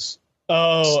adds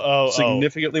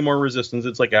significantly more resistance.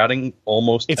 It's like adding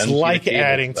almost 10 It's feet like of cable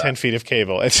adding 10 feet of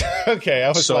cable. It's okay. I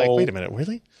was like, wait a minute,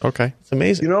 really? Okay. It's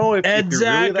amazing. If you're really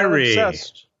that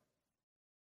obsessed,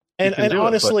 and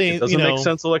honestly, it doesn't make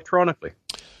sense electronically.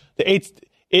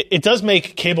 It does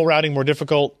make cable routing more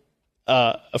difficult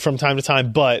from time to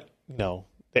time, but no.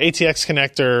 The ATX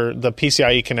connector, the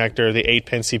PCIe connector, the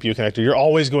 8-pin CPU connector, you're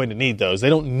always going to need those. They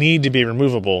don't need to be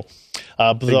removable.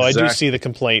 Though I do see the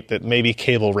complaint that maybe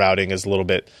cable routing is a little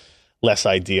bit less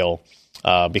ideal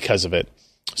because of it.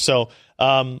 So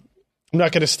I'm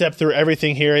not going to step through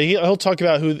everything here. He'll talk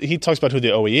about who the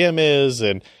OEM is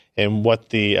and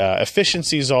what the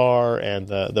efficiencies are and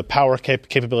the power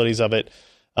capabilities of it.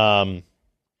 And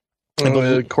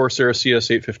the Corsair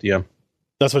CS850M.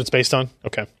 That's what it's based on?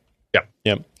 Okay.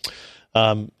 Yeah.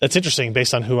 That's interesting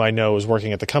based on who I know is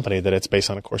working at the company that it's based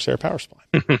on a Corsair power supply.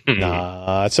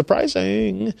 Not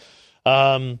surprising.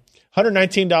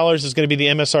 $119 is going to be the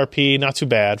MSRP. Not too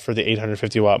bad for the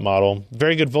 850 watt model.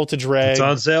 Very good voltage reg. It's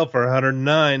on sale for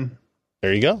 $109.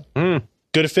 There you go.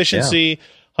 Good efficiency. Yeah.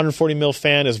 140 mil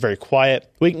fan is very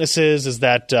quiet. Weaknesses is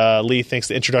that Lee thinks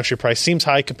the introductory price seems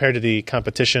high compared to the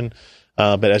competition.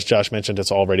 But as Josh mentioned,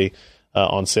 it's already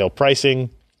on sale pricing.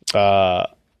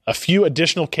 A few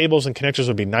additional cables and connectors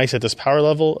would be nice at this power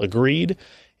level. Agreed.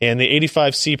 And the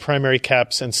 85C primary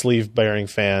caps and sleeve bearing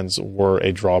fans were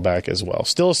a drawback as well.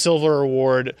 Still a silver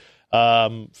award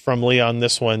from Lee on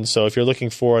this one. So if you're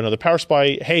looking for another power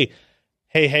supply, hey,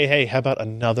 how about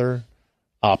another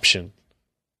option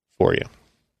for you?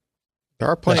 There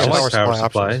are plenty of power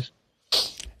supplies.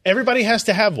 Everybody has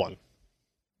to have one.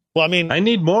 Well, I mean, I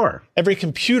need more. Every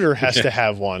computer has to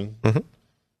have one. Mm-hmm.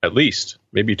 At least,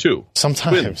 maybe two.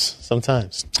 Sometimes. All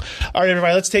right,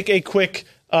 everybody, let's take a quick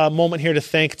moment here to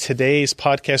thank today's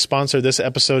podcast sponsor. This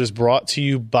episode is brought to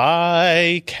you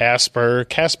by Casper.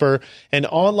 Casper, an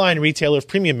online retailer of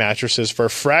premium mattresses for a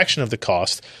fraction of the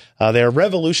cost. They are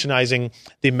revolutionizing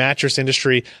the mattress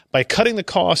industry by cutting the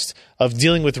cost of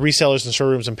dealing with resellers and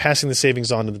showrooms and passing the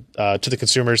savings on to the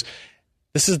consumers.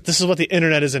 This is what the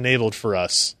internet has enabled for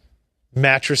us.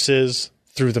 Mattresses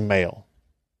through the mail.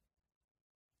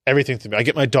 Everything through the mail. I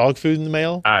get my dog food in the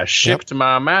mail. I shipped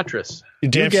my mattress. You're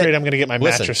damn straight I'm going to get my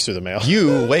mattress through the mail. You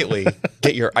lately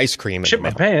get your ice cream in Ship the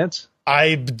mail. my pants.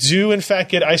 I do, in fact,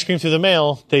 get ice cream through the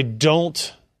mail. They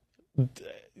don't.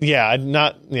 Yeah,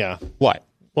 not. Yeah. What?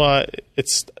 Well,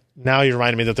 it's now you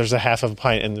reminded me that there's a half of a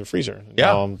pint in the freezer. Yeah.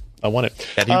 Now I want it.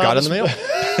 That you got in the mail?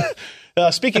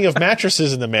 Speaking of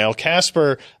mattresses in the mail,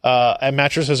 Casper and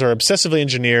mattresses are obsessively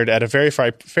engineered at a very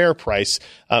fair price.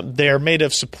 They are made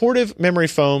of supportive memory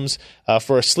foams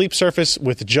for a sleep surface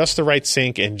with just the right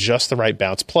sink and just the right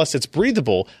bounce. Plus, its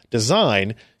breathable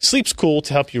design sleeps cool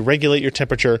to help you regulate your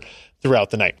temperature throughout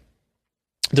the night.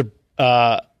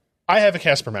 I have a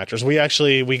Casper mattress.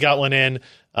 We got one in.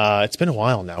 It's been a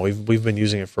while now. We've been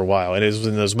using it for a while. It is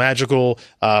in those magical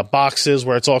boxes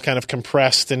where it's all kind of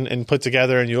compressed and put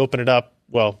together, and you open it up.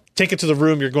 Well, take it to the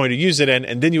room you're going to use it in,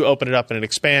 and then you open it up and it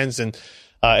expands, and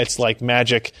it's like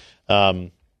magic.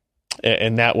 In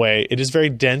that way, it is very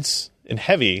dense and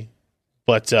heavy,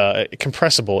 but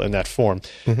compressible in that form.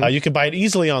 Mm-hmm. You can buy it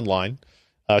easily online.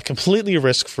 Completely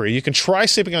risk-free. You can try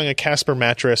sleeping on a Casper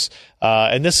mattress,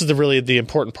 and this is the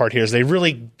important part here, is they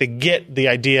get the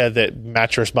idea that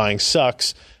mattress buying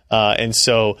sucks, and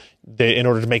so in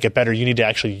order to make it better, you need to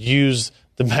actually use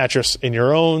the mattress in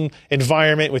your own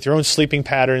environment with your own sleeping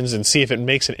patterns and see if it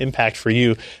makes an impact for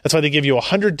you. That's why they give you a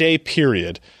 100-day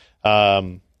period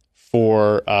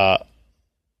for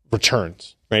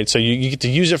returns, right? So you get to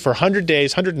use it for 100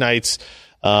 days, 100 nights,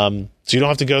 so you don't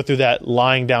have to go through that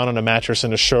lying down on a mattress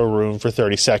in a showroom for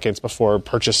 30 seconds before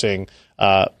purchasing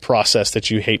process that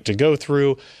you hate to go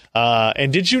through.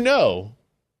 And did you know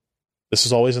this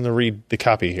is always in the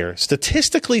copy here.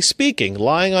 Statistically speaking,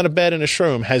 lying on a bed in a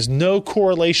showroom has no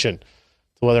correlation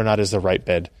to whether or not it's the right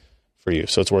bed for you.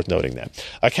 So it's worth noting that.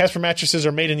 Casper mattresses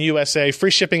are made in the USA, free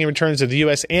shipping and returns to the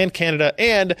US and Canada,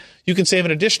 and you can save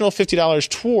an additional $50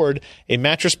 toward a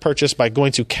mattress purchase by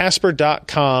going to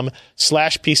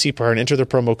casper.com/PCPer and enter the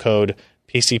promo code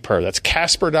PCPer. That's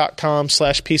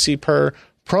casper.com/PCPer,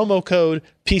 promo code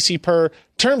PCPer.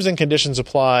 Terms and conditions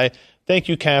apply. Thank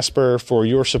you, Casper, for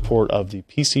your support of the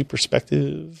PC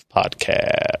Perspective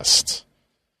podcast.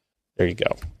 There you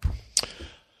go.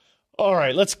 All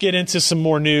right, let's get into some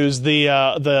more news.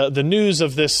 The news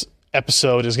of this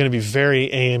episode is going to be very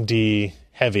AMD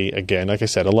heavy again. Like I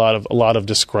said, a lot of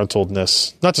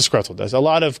disgruntledness, not disgruntledness, a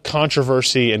lot of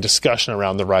controversy and discussion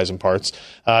around the Ryzen parts.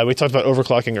 We talked about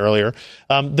overclocking earlier.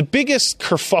 The biggest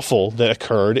kerfuffle that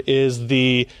occurred is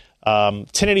the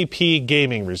 1080p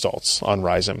gaming results on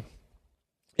Ryzen.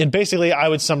 And basically, I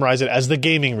would summarize it as the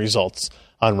gaming results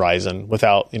on Ryzen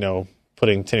without,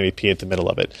 putting 1080p at the middle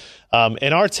of it.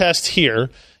 In our test here,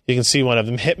 you can see one of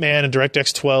them, Hitman and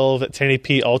DirectX 12 at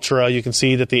 1080p Ultra. You can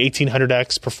see that the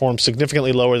 1800X performs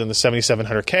significantly lower than the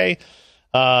 7700K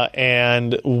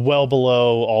and well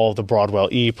below all of the Broadwell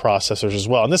E processors as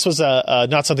well. And this was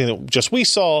not something that just we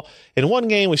saw in one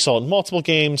game. We saw it in multiple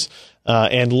games,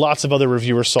 and lots of other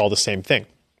reviewers saw the same thing.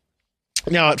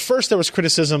 Now, at first, there was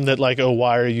criticism that,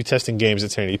 why are you testing games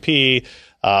at 1080p?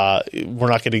 We're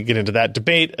not going to get into that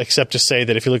debate, except to say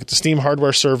that if you look at the Steam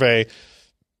hardware survey,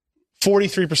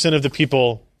 43% of the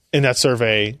people in that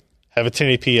survey have a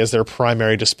 1080p as their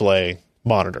primary display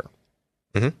monitor,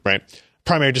 right?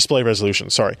 Primary display resolution,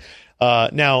 sorry.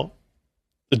 Now,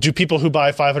 do people who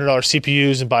buy $500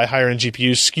 CPUs and buy higher-end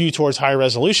GPUs skew towards higher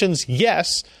resolutions?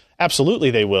 Yes, absolutely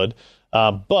they would.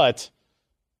 But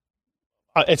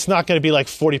it's not going to be like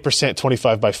 40%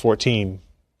 25 by 14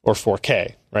 or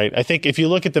 4K, right? I think if you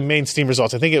look at the main Steam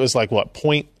results, I think it was like what,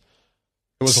 It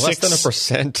was less than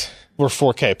 1%. Were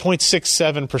 4K.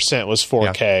 0.67% was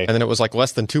 4K. Yeah. And then it was like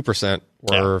less than 2%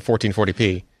 were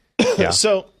 1440p. Yeah.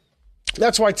 So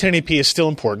that's why 1080p is still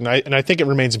important, and I think it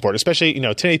remains important, especially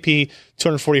 1080p,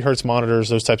 240 hertz monitors,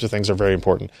 those types of things are very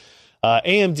important.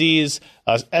 AMD's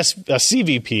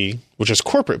CVP, which is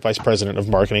Corporate Vice President of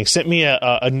Marketing, sent me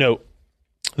a note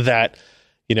that,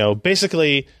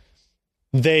 basically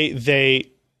they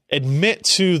admit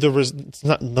to they're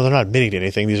not admitting to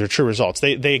anything. These are true results.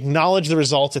 They acknowledge the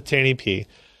results at 1080p,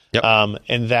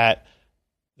 and that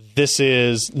this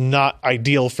is not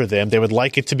ideal for them. They would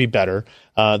like it to be better.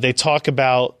 They talk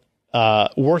about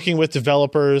working with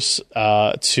developers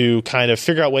to kind of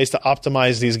figure out ways to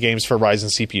optimize these games for Ryzen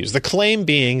CPUs. The claim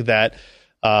being that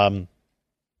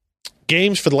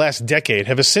games for the last decade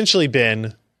have essentially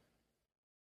been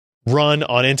run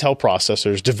on Intel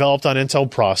processors, developed on Intel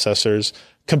processors,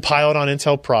 compiled on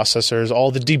Intel processors.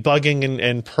 All the debugging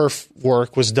and perf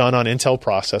work was done on Intel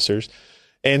processors.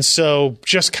 And so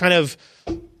just kind of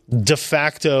de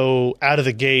facto out of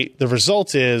the gate, the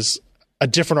result is a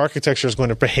different architecture is going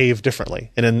to behave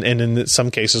differently. And in some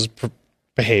cases,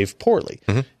 behave poorly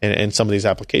in some of these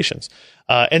applications.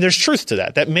 And there's truth to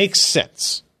that. That makes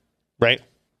sense, right?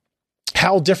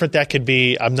 How different that could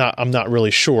be, I'm not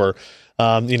really sure.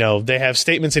 They have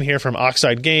statements in here from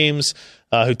Oxide Games,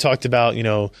 who talked about,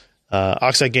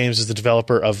 Oxide Games is the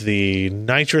developer of the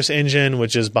Nitrous engine,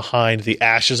 which is behind the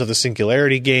Ashes of the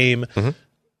Singularity game.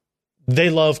 They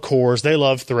love cores, they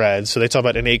love threads, so they talk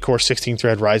about an 8-core,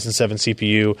 16-thread Ryzen 7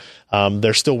 CPU.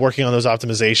 They're still working on those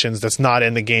optimizations. That's not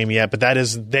in the game yet, but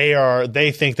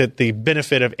they think that the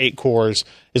benefit of 8 cores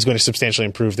is going to substantially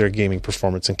improve their gaming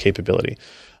performance and capability.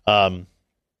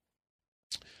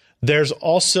 There's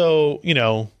also,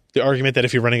 the argument that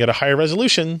if you're running at a higher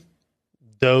resolution,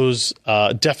 those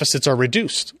deficits are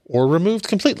reduced or removed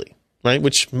completely, right?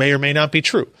 Which may or may not be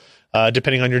true,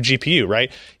 depending on your GPU,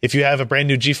 right? If you have a brand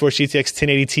new GeForce GTX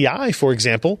 1080 Ti, for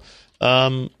example,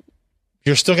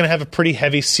 you're still going to have a pretty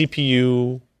heavy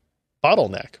CPU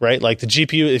bottleneck, right? Like the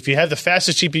GPU, if you have the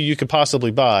fastest GPU you could possibly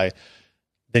buy,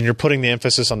 then you're putting the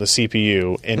emphasis on the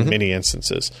CPU in many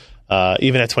instances,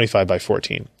 even at 25 by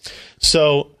 14.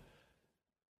 So,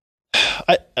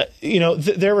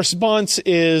 their response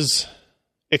is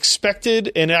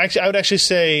expected, and I would actually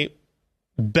say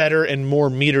better and more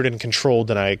metered and controlled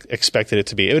than I expected it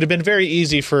to be. It would have been very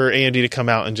easy for AMD to come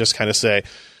out and just kind of say,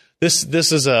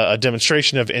 this is a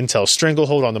demonstration of Intel's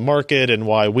stranglehold on the market and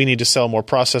why we need to sell more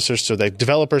processors so that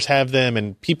developers have them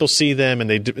and people see them and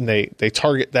they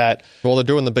target that. Well, they're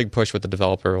doing the big push with the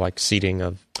developer seeding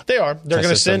of. They are. They're going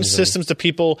to send systems to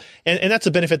people, and that's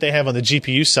a benefit they have on the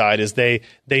GPU side is they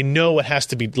know it has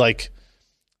to be like.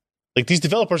 Like, these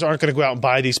developers aren't going to go out and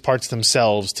buy these parts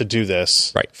themselves to do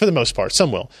this. Right. For the most part.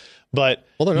 Some will. But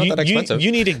they're not that expensive.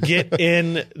 You need to get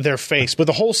in their face with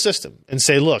the whole system and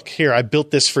say, look, here, I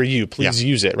built this for you. Please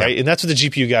use it, right? And that's what the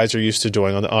GPU guys are used to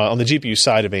doing on the GPU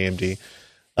side of AMD.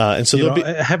 And so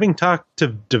having talked to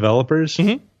developers,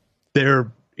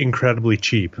 they're incredibly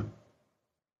cheap.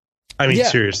 I mean,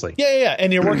 seriously. Yeah.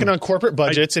 And you're working on corporate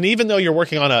budgets. And even though you're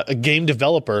working on a game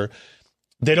developer,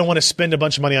 they don't want to spend a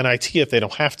bunch of money on IT if they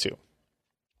don't have to.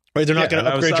 Right? They're not going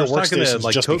to upgrade your workstations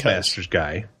just Codemasters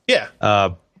guy. Yeah.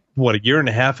 A year and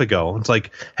a half ago? It's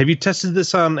like, have you tested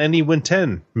this on any Win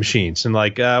 10 machines? And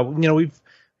like, we've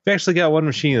actually got one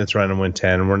machine that's running Win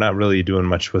 10, and we're not really doing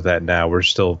much with that now. We're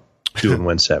still doing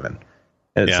Win 7.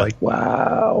 And it's like,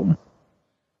 wow.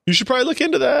 You should probably look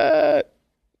into that.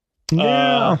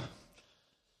 Yeah.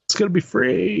 It's going to be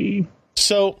free.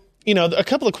 So, a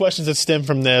couple of questions that stem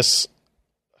from this.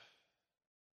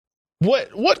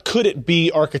 What could it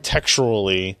be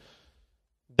architecturally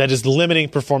that is limiting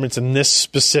performance in this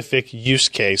specific use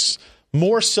case,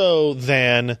 more so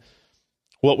than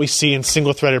what we see in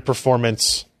single-threaded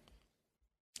performance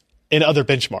in other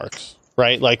benchmarks,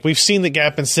 right? Like, we've seen the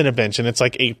gap in Cinebench, and it's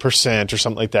like 8% or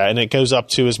something like that, and it goes up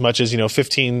to as much as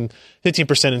 15%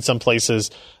 in some places.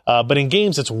 But in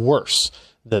games, it's worse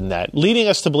than that, leading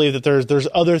us to believe that there's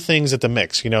other things at the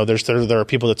mix. There are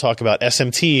people that talk about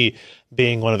SMT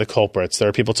being one of the culprits. There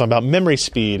are people talking about memory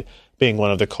speed being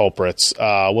one of the culprits.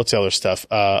 What's the other stuff?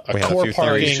 Core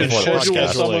parking and schedule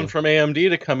someone from AMD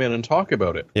to come in and talk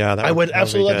about it. Yeah, I would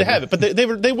absolutely love to have it, but they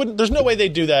wouldn't. There's no way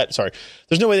they'd do that. Sorry,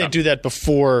 there's no way they'd do that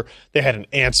before they had an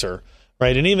answer,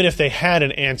 right? And even if they had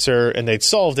an answer and they'd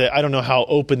solved it, I don't know how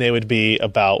open they would be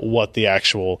about what the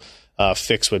actual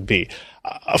fix would be.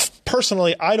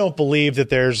 Personally, I don't believe that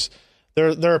there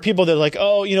are people that are like,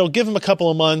 give them a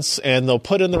couple of months and they'll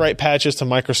put in the right patches to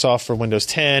Microsoft for Windows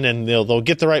 10 and they'll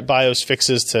get the right BIOS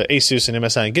fixes to Asus and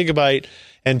MSI and Gigabyte,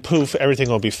 and poof, everything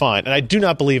will be fine. And I do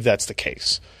not believe that's the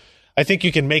case. I think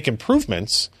you can make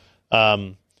improvements.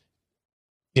 I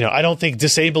don't think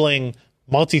disabling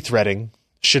multi-threading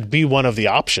should be one of the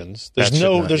options. There's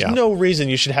no reason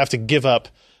you should have to give up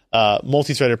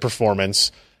multi-threaded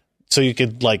performance so you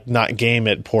could not game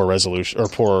at poor resolution or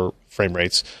poor frame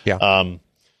rates. Yeah.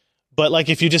 But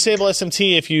if you disable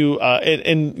SMT, if you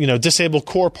disable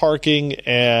core parking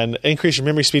and increase your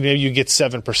memory speed, maybe you get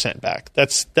 7% back.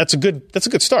 That's a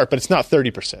good start, but it's not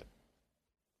 30%,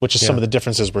 which is some of the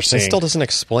differences we're seeing. It still doesn't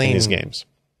explain in these games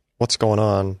what's going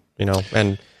on,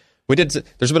 And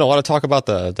there's been a lot of talk about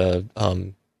the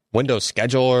Windows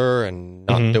scheduler and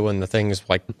not doing the things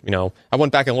I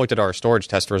went back and looked at our storage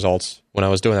test results when I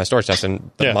was doing that storage test, and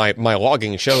my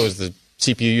logging shows the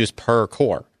CPU use per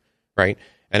core, right?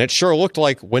 And it sure looked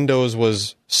like Windows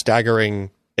was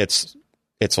staggering its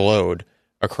load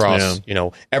across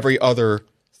every other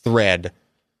thread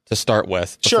to start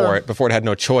with before it had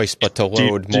no choice but to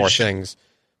load more things.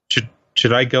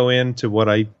 Should I go into what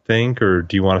I think, or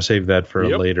do you want to save that for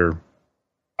later?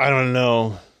 I don't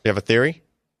know. You have a theory?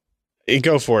 You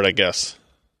go for it, I guess.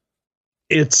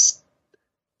 It's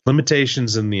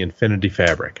limitations in the Infinity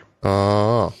Fabric.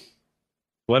 Oh.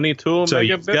 22 so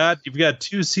megabits? you've got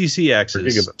two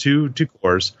CCXs, two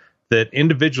cores that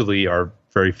individually are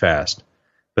very fast,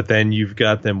 but then you've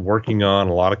got them working on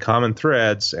a lot of common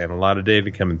threads and a lot of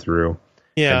data coming through.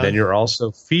 Yeah. And then you're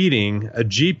also feeding a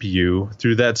GPU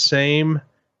through that same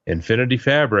Infinity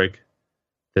Fabric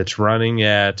that's running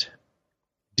at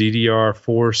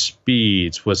DDR4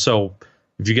 speeds. So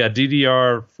if you got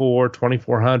DDR4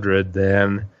 2400,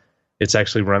 then it's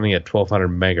actually running at 1200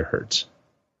 megahertz.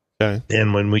 Okay.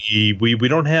 And when we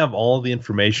don't have all the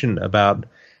information about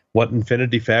what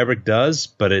Infinity Fabric does,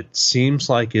 but it seems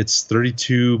like it's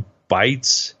 32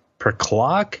 bytes per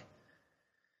clock.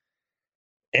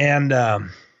 And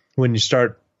when you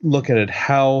start looking at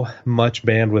how much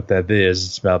bandwidth that is,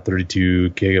 it's about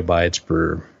 32 gigabytes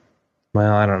per.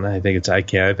 Well, I don't know. I think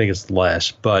it's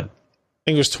less, but I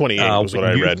think it was 28 was what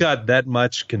I read. You've got that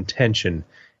much contention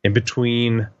in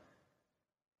between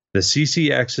the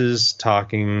CCXs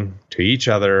talking to each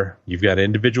other. You've got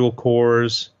individual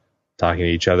cores talking to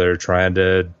each other, trying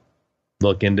to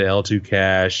look into L2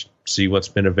 cache, see what's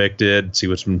been evicted, see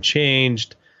what's been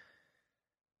changed.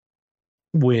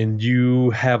 When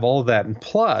you have all that, and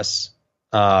plus,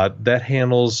 that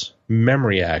handles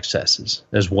memory accesses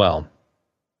as well.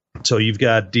 So you've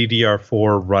got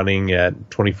DDR4 running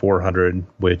at 2400,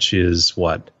 which is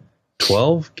what,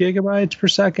 12 gigabytes per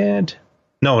second?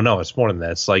 No, it's more than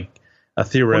that. It's like a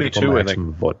theoretical maximum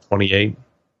of what, 28?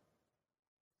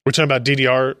 We're talking about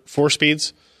DDR4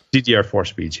 speeds? DDR4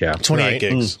 speeds, yeah. 28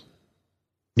 gigs.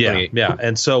 Yeah.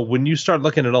 And so when you start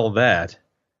looking at all that,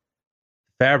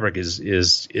 fabric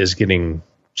is getting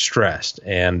stressed,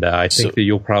 and I think that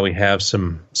you'll probably have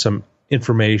some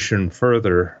information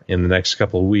further in the next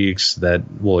couple of weeks that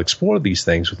will explore these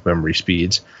things with memory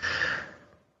speeds.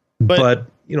 But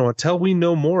until we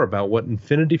know more about what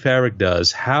Infinity Fabric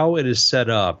does, how it is set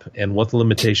up, and what the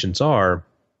limitations are,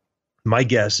 my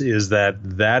guess is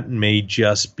that may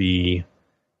just be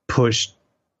pushed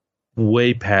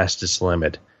way past its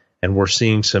limit, and we're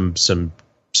seeing some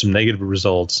negative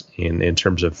results in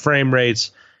terms of frame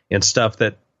rates and stuff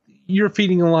that you're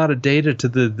feeding a lot of data to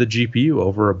the GPU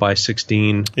over a by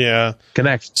 16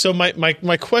 connection. So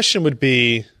my question would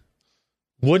be,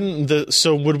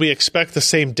 would we expect the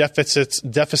same deficits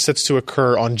to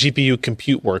occur on GPU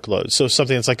compute workloads? So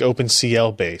something that's like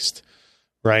OpenCL based,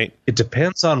 right? It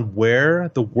depends on where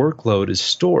the workload is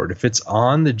stored. If it's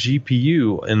on the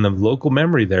GPU in the local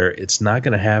memory there, it's not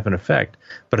going to have an effect.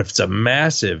 But if it's a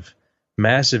massive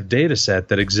data set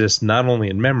that exists not only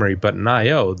in memory but in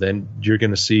I/O, then you're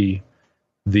going to see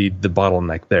the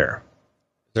bottleneck there.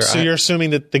 So you're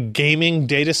assuming that the gaming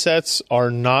data sets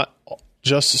are not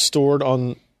just stored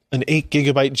on an 8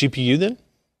 gigabyte GPU then?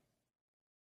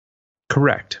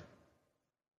 Correct.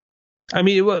 I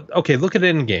mean, okay, look at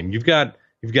it in game. You've got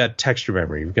texture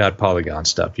memory, you've got polygon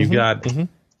stuff, you've got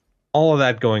all of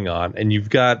that going on, and you've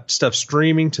got stuff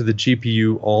streaming to the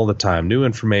GPU all the time, new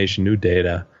information, new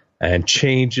data, and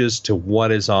changes to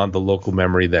what is on the local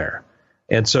memory there.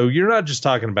 And so you're not just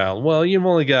talking about, well, you've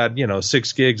only got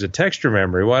 6 gigs of texture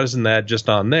memory. Why isn't that just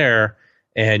on there?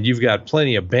 And you've got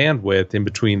plenty of bandwidth in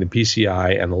between the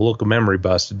PCI and the local memory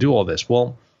bus to do all this.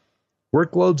 Well,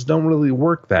 workloads don't really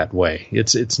work that way.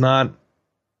 It's not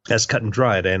as cut and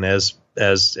dried. And as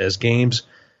games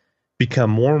become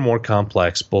more and more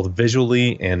complex, both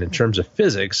visually and in terms of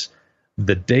physics,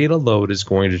 the data load is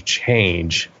going to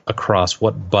change across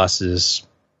what buses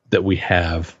that we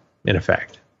have in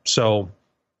effect. So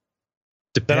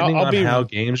depending on how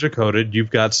games are coded, you've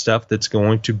got stuff that's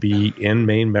going to be in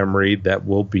main memory that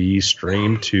will be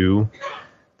streamed to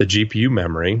the GPU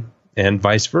memory and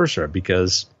vice versa,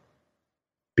 because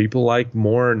people like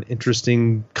more and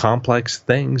interesting, complex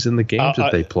things in the games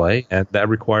that they play, and that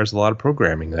requires a lot of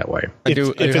programming that way. If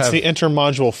it's the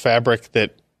intermodule fabric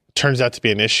that turns out to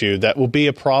be an issue, that will be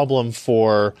a problem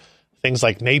for things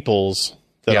like Naples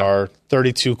that are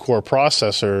 32-core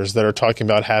processors that are talking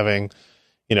about having,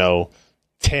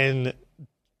 10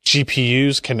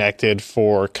 GPUs connected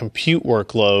for compute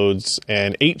workloads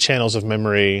and 8 channels of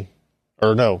memory,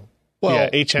 or no. Well,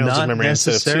 8 channels of memory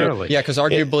instead of 2. Yeah, because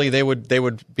arguably they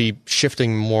would be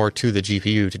shifting more to the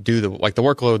GPU to do the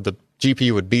workload. The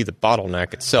GPU would be the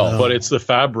bottleneck itself, but it's the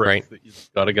fabric that you've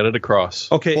got to get it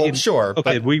across. Okay, sure.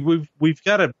 Okay, we've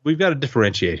got to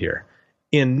differentiate here.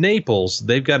 In Naples,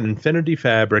 they've got an Infinity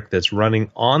Fabric that's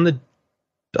running on the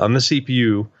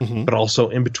CPU, but also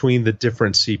in between the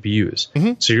different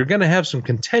CPUs. So you're going to have some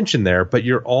contention there, but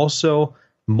you're also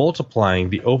multiplying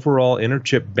the overall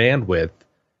interchip bandwidth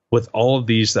with all of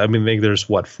these. I mean, there's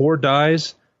 4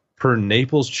 dies per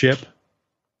Naples chip.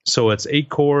 So it's 8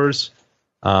 cores,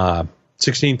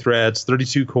 16 threads,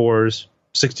 32 cores,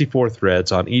 64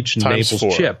 threads on each Naples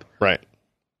 4. Chip. Right.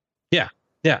 Yeah.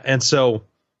 And so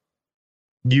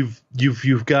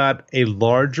you've got a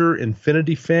larger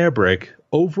Infinity Fabric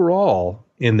overall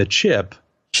in the chip.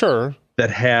 Sure. That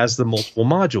has the multiple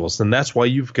modules, and that's why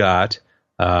you've got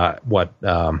But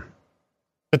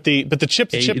the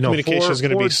chip-to-chip communication is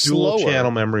going to be slower. Dual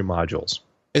channel memory modules.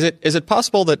 Is it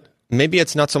possible that maybe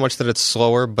it's not so much that it's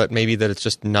slower, but maybe that it's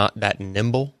just not that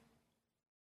nimble?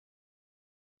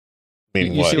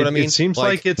 Meaning you see what I mean? It seems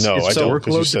like it's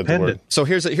workload dependent. So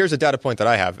here's a data point that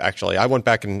I have, actually. I went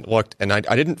back and looked, and I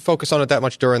didn't focus on it that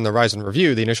much during the Ryzen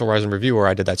review, the initial Ryzen review where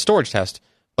I did that storage test,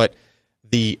 but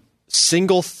the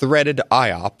single-threaded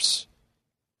IOPS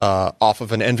off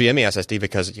of an NVMe SSD,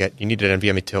 because you needed an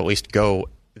NVMe to at least go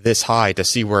this high to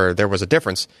see where there was a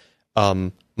difference.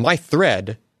 My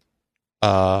thread,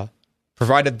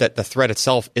 provided that the thread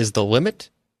itself is the limit,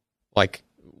 like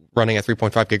running at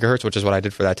 3.5 gigahertz, which is what I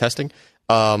did for that testing,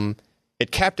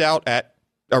 it capped out at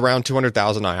around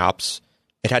 200,000 IOPS.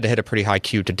 It had to hit a pretty high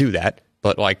Q to do that,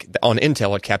 but like on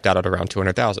Intel, it capped out at around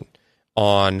 200,000.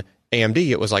 On AMD,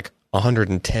 it was like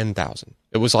 110,000.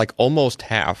 It was like almost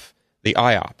half the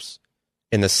IOPS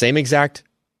in the same exact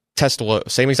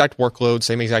same exact workload,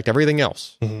 same exact everything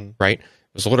else, right?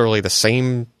 It was literally the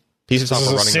same piece of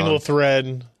software running single on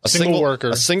thread, a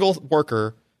single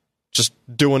worker just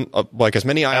doing like as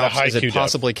many IOPS as it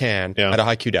possibly can at a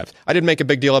high Q depth. I didn't make a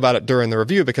big deal about it during the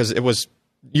review because it was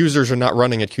users are not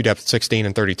running at Q depth 16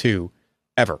 and 32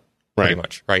 ever, pretty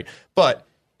much, right? But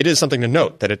it is something to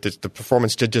note that the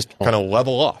performance did just kind of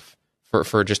level off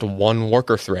for just one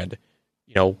worker thread,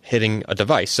 hitting a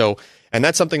device. So, and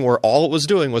that's something where all it was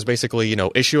doing was basically,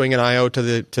 issuing an I/O to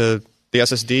the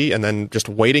SSD and then just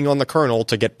waiting on the kernel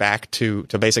to get back to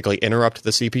basically interrupt the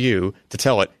CPU to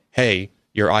tell it, hey,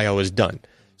 your I/O is done.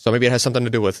 So maybe it has something to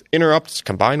do with interrupts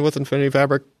combined with Infinity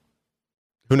Fabric.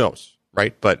 Who knows,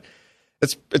 right? But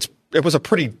it was a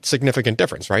pretty significant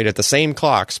difference, right? At the same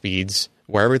clock speeds,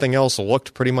 where everything else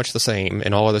looked pretty much the same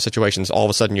in all other situations, all of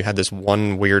a sudden you had this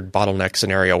one weird bottleneck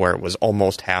scenario where it was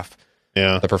almost half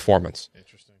the performance.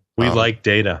 Interesting. We like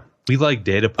data. We like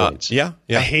data points. I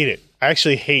hate it. I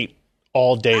actually hate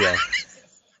all data.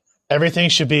 Everything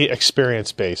should be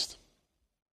experience-based.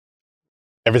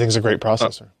 Everything's a great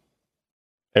processor.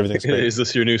 Everything's great. Is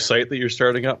this your new site that you're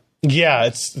starting up? Yeah,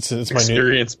 it's my new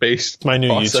experience-based. It's my new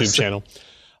YouTube channel.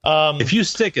 If you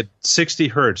stick at 60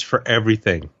 hertz for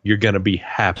everything, you're going to be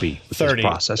happy with 30. this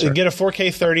processor. Get a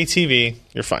 4K 30 TV,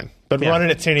 you're fine. But run it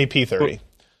at 1080p 30.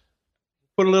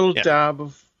 Put a little dab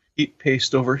of heat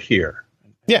paste over here.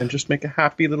 And just make a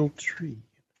happy little tree.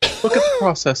 Look at the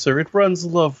processor. It runs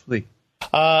lovely.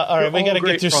 All right, we got to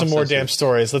get through some more damn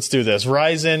stories. Let's do this.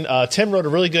 Ryzen. Tim wrote a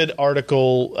really good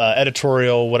article,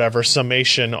 editorial, whatever,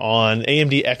 summation on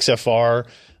AMD XFR.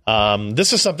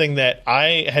 This is something that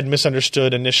I had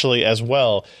misunderstood initially as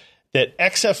well, that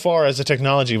XFR as a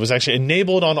technology was actually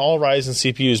enabled on all Ryzen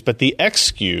CPUs, but the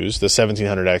X SKUs, the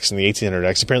 1700X and the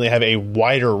 1800X, apparently have a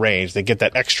wider range. They get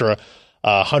that extra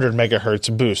 100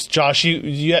 megahertz boost. Josh,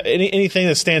 you anything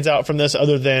that stands out from this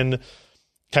other than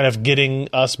kind of getting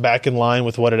us back in line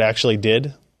with what it actually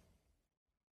did?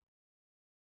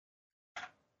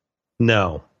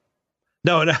 No.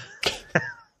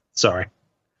 Sorry.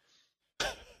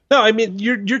 No, I mean,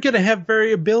 you're going to have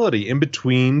variability in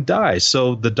between dies.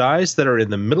 So the dies that are in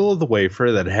the middle of the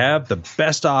wafer that have the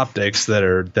best optics that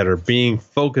are being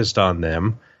focused on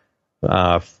them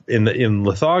in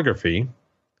lithography,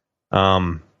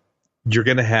 you're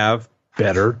going to have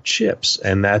better chips,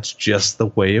 and that's just the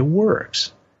way it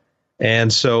works.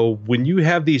 And so when you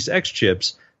have these X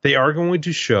chips, they are going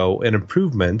to show an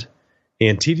improvement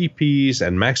in TDPs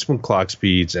and maximum clock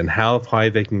speeds and how high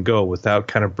they can go without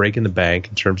kind of breaking the bank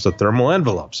in terms of thermal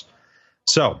envelopes.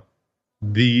 So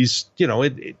these,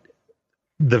 the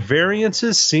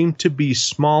variances seem to be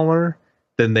smaller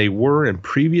than they were in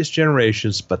previous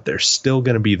generations, but they're still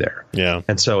going to be there. Yeah.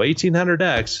 And so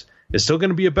 1800X is still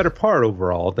going to be a better part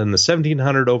overall than the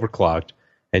 1700 overclocked.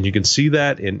 And you can see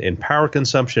that in power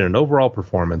consumption and overall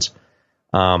performance.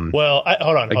 Hold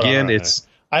on.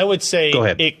 I would say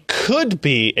it could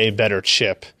be a better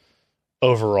chip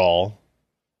overall,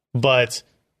 but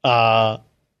the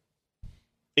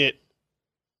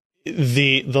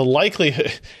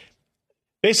likelihood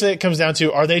basically it comes down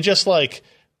to, are they just like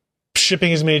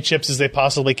shipping as many chips as they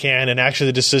possibly can, and actually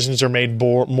the decisions are made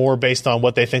more based on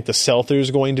what they think the sell-through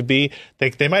is going to be?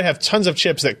 They might have tons of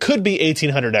chips that could be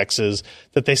 1800Xs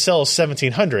that they sell as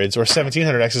 1700s or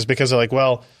 1700Xs because they're like,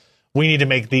 well, we need to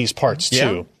make these parts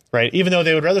too, right? Even though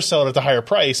they would rather sell it at the higher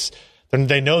price, then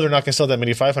they know they're not going to sell that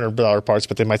many $500 parts,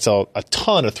 but they might sell a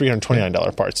ton of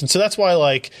 $329 parts. And so that's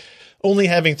why only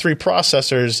having 3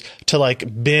 processors to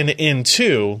bin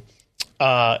into,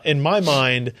 in my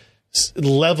mind,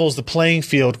 levels the playing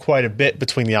field quite a bit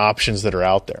between the options that are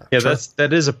out there. Yeah,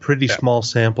 that is a pretty small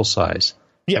sample size.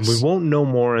 Yes. And we won't know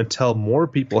more until more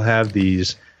people have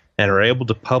these and are able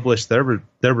to publish their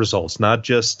results, not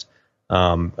just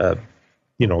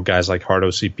guys like Hard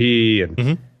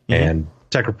OCP and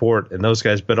Tech Report and those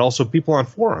guys, but also people on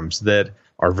forums that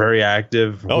are very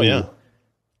active.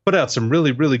 Put out some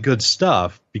really, really good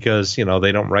stuff because,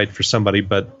 they don't write for somebody,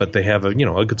 but they have a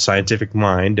good scientific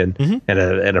mind and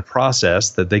a process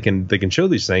that they can show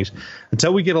these things.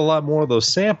 Until we get a lot more of those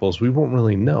samples, we won't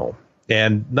really know.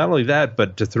 And not only that,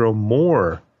 but to throw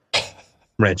more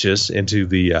wrenches into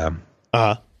the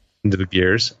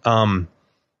gears,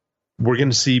 we're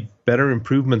going to see better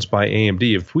improvements by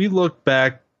AMD. If we look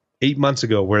back 8 months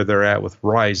ago where they're at with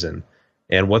Ryzen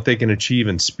and what they can achieve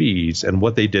in speeds and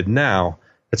what they did now,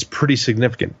 it's pretty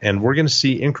significant. And we're going to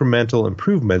see incremental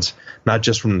improvements, not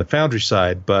just from the foundry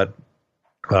side, but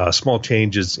small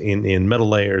changes in metal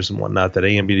layers and whatnot that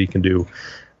AMD can do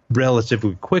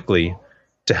relatively quickly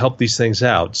to help these things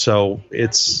out. So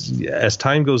as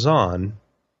time goes on,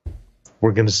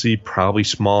 we're going to see probably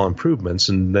small improvements,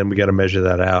 and then we got to measure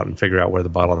that out and figure out where the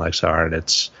bottlenecks are. And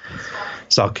it's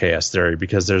all chaos theory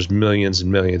because there's millions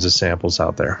and millions of samples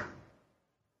out there.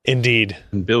 Indeed.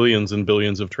 And billions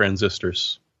of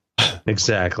transistors.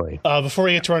 Exactly. Before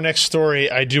we get to our next story,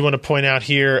 I do want to point out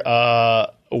here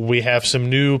we have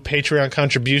some new Patreon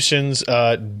contributions.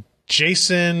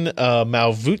 Jason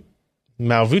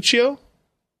Malvuccio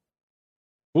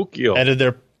edited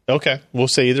their. Okay, we'll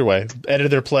say either way.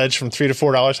 Edited their pledge from $3 to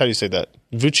 $4. How do you say that?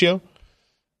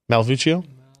 Malvuccio.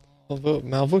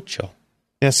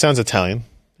 Yeah, sounds Italian.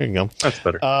 There you go. That's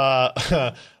better.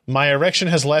 My erection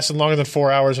has lasted longer than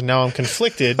 4 hours, and now I'm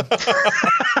conflicted.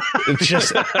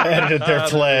 Just edited their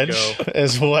pledge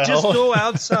as well. Just go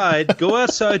outside. Go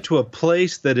outside to a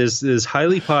place that is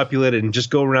highly populated and just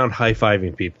go around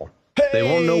high-fiving people. Hey! They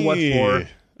won't know what for,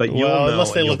 but you'll know.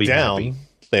 Unless they look down, happy.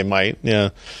 They might. Yeah.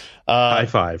 High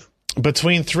five.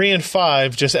 Between 3 and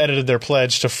 5, just edited their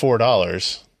pledge to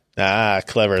 $4.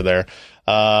 Clever there.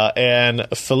 And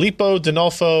Filippo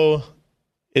Dinolfo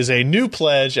is a new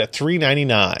pledge at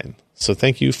 $3.99. So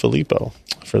thank you, Filippo,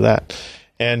 for that.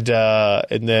 And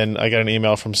then I got an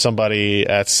email from somebody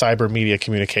at Cyber Media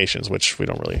Communications, which we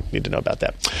don't really need to know about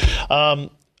that.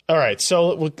 All right,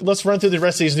 so let's run through the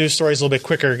rest of these news stories a little bit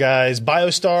quicker, guys.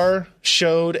 BioStar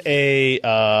showed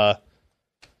a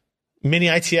Mini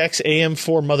ITX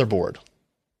AM4 motherboard.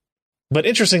 But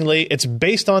interestingly, it's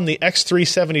based on the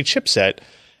X370 chipset,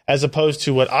 as opposed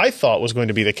to what I thought was going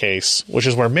to be the case, which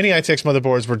is where Mini ITX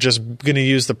motherboards were just going to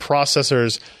use the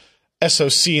processor's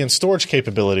SoC and storage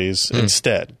capabilities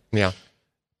instead. Yeah.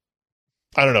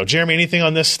 I don't know. Jeremy, anything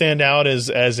on this stand out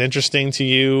as interesting to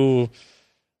you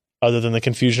other than the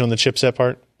confusion on the chipset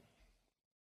part?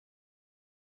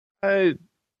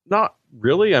 Not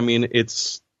really. I mean,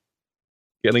 it's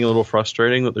getting a little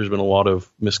frustrating that there's been a lot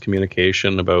of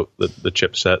miscommunication about the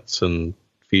chipsets and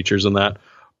features and that.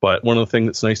 But one of the things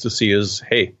that's nice to see is,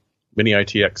 hey, Mini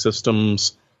ITX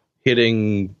systems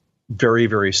hitting very,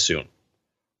 very soon.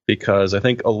 Because I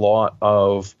think a lot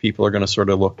of people are going to sort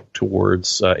of look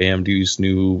towards AMD's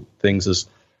new things as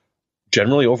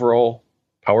generally overall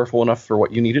powerful enough for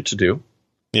what you need it to do.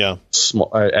 Yeah. Small,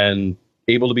 and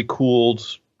able to be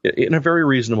cooled in a very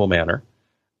reasonable manner.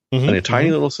 And a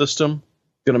tiny little system,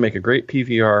 going to make a great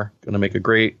PVR, going to make a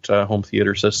great home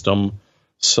theater system.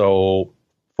 So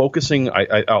focusing,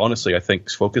 I honestly, I think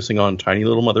focusing on tiny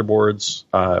little motherboards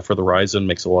for the Ryzen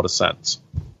makes a lot of sense.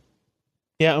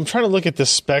 Yeah, I'm trying to look at the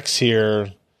specs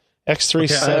here.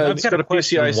 X370. Okay, I've got a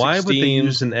question. Why would they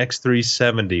use an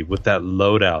X370 with that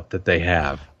loadout that they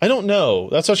have? I don't know.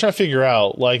 That's what I'm trying to figure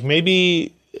out. Like,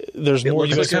 maybe there's more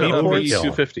USB ports.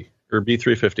 B250 or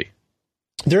B350.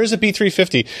 There is a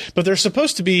B350, but there's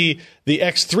supposed to be the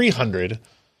X300,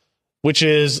 which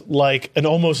is like an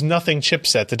almost nothing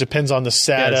chipset that depends on the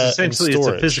SATA essentially and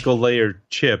storage. It's a physical layered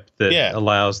chip that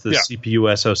allows the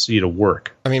CPU SoC to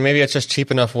work. I mean, maybe it's just cheap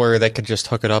enough where they could just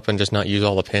hook it up and just not use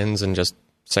all the pins and just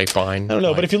say fine. I don't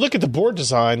know, but if you look at the board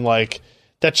design, like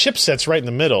that chipset's right in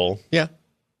the middle. Yeah.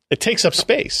 It takes up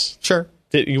space. Sure.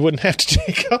 That you wouldn't have to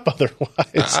take up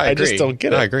otherwise. I just don't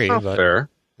get it. I agree. Not fair.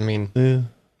 I mean,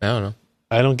 I don't know.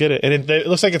 I don't get it. And it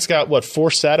looks like it's got, 4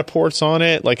 SATA ports on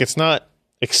it? Like, it's not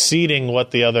exceeding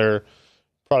what the other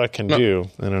product can do.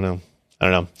 I don't know.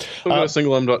 We've got a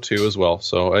single M.2 as well.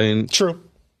 So, I mean, true.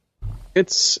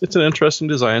 It's an interesting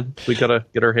design. We got to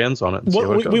get our hands on it and see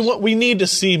how it goes. We need to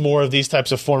see more of these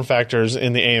types of form factors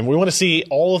in the AMD. We want to see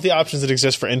all of the options that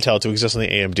exist for Intel to exist on the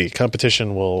AMD.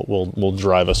 Competition will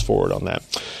drive us forward on that.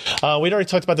 We'd already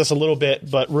talked about this a little bit,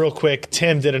 but real quick,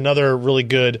 Tim did another really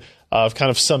good kind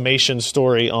of summation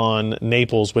story on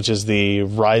Naples, which is the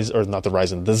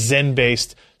the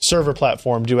Zen-based server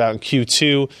platform due out in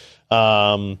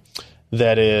Q2.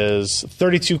 That is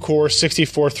 32 cores,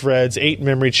 64 threads, 8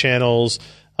 memory channels,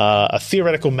 a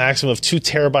theoretical maximum of 2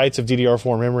 terabytes of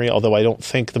DDR4 memory, although I don't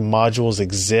think the modules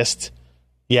exist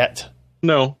yet.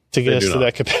 No, to get us to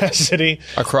that capacity.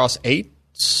 Across 8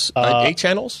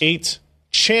 channels? 8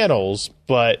 channels,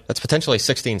 but... That's potentially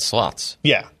 16 slots.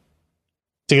 Yeah.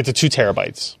 To get to 2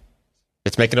 terabytes.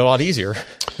 It's making it a lot easier.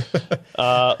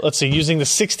 Let's see. Using the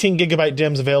 16 gigabyte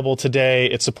DIMMs available today,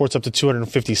 it supports up to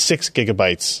 256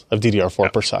 gigabytes of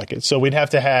DDR4 per socket. So we'd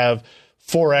have to have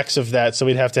 4x of that. So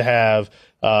we'd have to have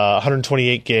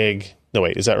 128 gig. No,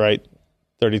 wait, is that right?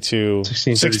 32,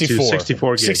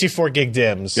 64 gig. 64 gig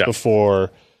DIMMs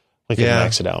before we can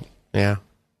max it out. Yeah.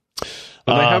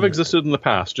 And they have existed in the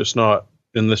past, just not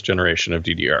in this generation of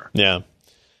DDR. Yeah.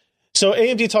 So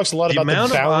AMD talks a lot about the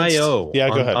amount of I/O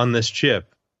go ahead. on this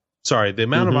chip. Sorry, the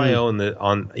amount of I/O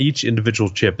on each individual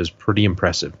chip is pretty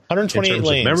impressive. 128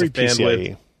 lanes memory of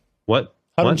PCIe. What?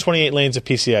 128 lanes of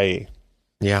PCIe.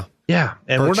 Yeah. Yeah,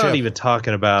 and we're not even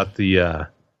talking about the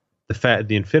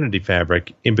Infinity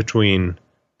Fabric in between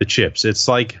the chips. It's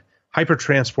like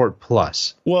Hypertransport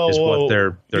Plus is what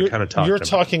they're kind of talking about. You're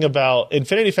talking about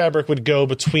Infinity Fabric would go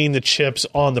between the chips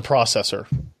on the processor.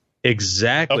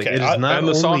 Exactly. Okay, it is not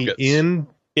only in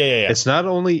Yeah. It's not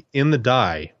only in the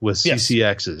die with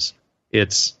CCXs,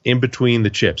 it's in between the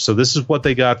chips. So this is what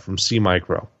they got from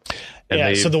C-Micro.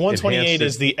 So the 128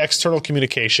 is the external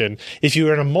communication. If you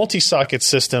are in a multi-socket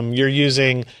system, you're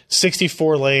using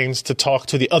 64 lanes to talk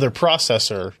to the other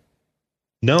processor.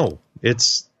 No,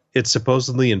 it's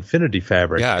supposedly Infinity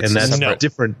Fabric, and that's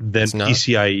different than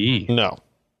PCIe.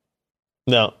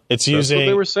 No, it's using. That's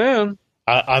what they were saying.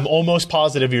 I'm almost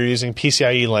positive you're using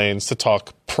PCIe lanes to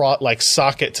talk like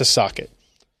socket to socket.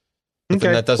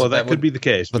 Okay, that could be the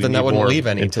case. But then that wouldn't leave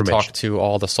any to talk to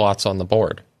all the slots on the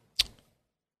board.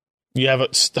 You have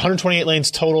 128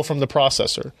 lanes total from the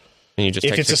processor. And you just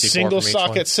if it's a single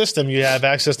socket system, you have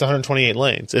access to 128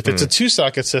 lanes. If it's a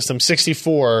 2-socket system,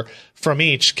 64 from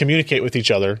each communicate with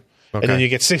each other, and then you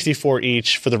get 64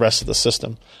 each for the rest of the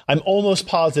system. I'm almost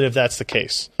positive that's the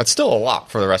case. That's still a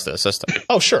lot for the rest of the system.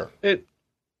 Oh, sure.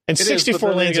 And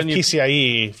 64 lanes of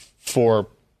PCIe for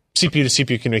CPU to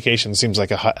CPU communication seems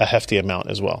like a hefty amount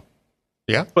as well.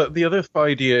 Yeah, but the other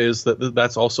idea is that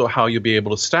that's also how you'll be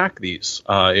able to stack these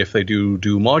if they do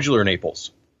modular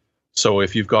Naples. So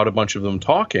if you've got a bunch of them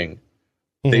talking,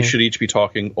 they should each be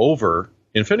talking over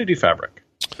Infinity Fabric,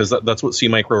 because that's what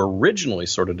C-Micro originally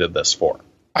sort of did this for.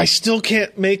 I still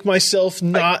can't make myself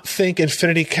not think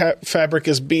Infinity Fabric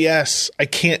is BS. I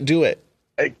can't do it.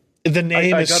 The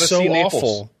name is so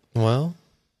awful. Well,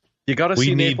 you got to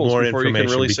see Naples before you can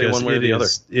really say one way or the other.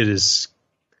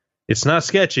 It's not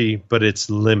sketchy, but it's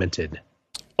limited.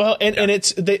 Well, and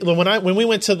it's when we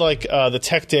went to the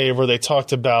tech day where they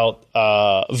talked about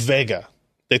Vega,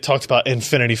 they talked about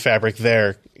Infinity Fabric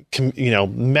there,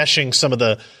 meshing some of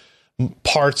the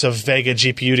parts of Vega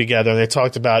GPU together. They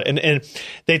talked about and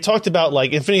they talked about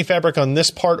like Infinity Fabric on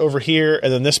this part over here,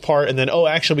 and then this part, and then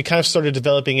actually we kind of started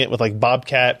developing it with like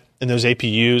Bobcat and those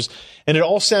APUs, and it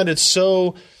all sounded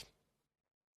so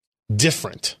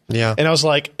different. Yeah. And I was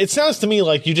like, it sounds to me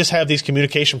like you just have these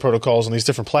communication protocols on these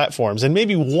different platforms, and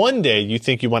maybe one day you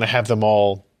think you want to have them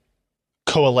all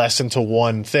coalesce into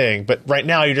one thing, but right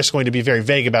now you're just going to be very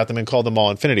vague about them and call them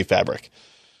all Infinity Fabric.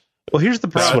 Well, here's the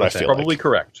problem. That's what I feel probably like.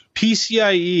 Correct.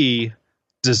 PCIe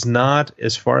does not,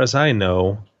 as far as I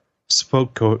know,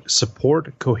 support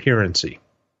coherency.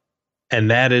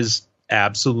 And that is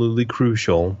absolutely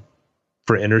crucial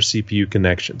for inter CPU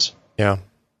connections. Yeah.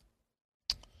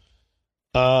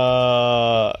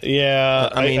 Yeah,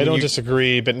 I don't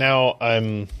disagree, but now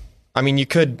you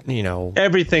could,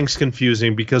 Everything's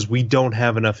confusing because we don't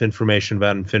have enough information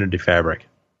about Infinity Fabric.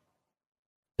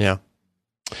 Yeah.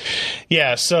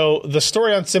 Yeah, so the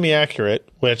story on Semi-Accurate,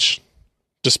 which,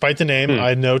 despite the name,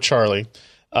 I know Charlie,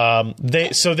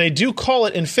 they do call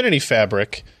it Infinity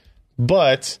Fabric,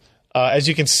 but as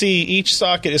you can see, each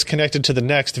socket is connected to the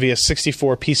next via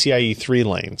 64 PCIe 3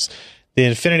 lanes. The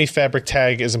Infinity Fabric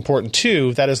tag is important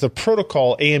too. That is the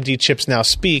protocol AMD chips now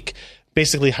speak,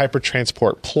 basically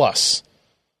Hypertransport Plus.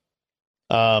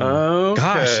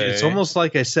 Gosh, it's almost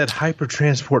like I said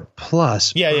Hypertransport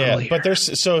Plus. Yeah, earlier. But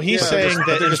he's saying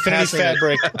that Infinity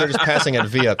Fabric, they're just passing it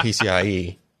via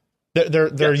PCIe.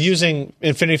 They're using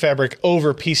Infinity Fabric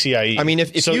over PCIe. I mean,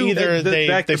 if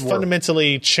they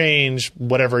fundamentally change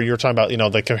whatever you're talking about,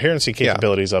 the coherency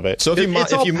capabilities of it. So if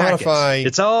you modify,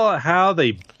 it's all how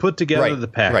they put together the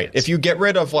packets. Right. If you get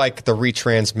rid of like the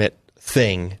retransmit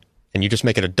thing and you just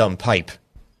make it a dumb pipe,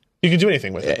 you can do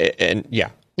anything with it. And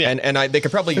they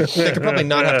could probably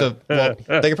not have to. Well,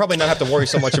 they could probably not have to worry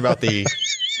so much about the.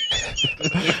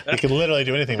 You can literally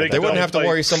do anything with it. They wouldn't have to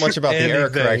worry so much about the error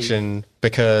correction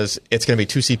because it's going to be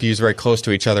two CPUs very close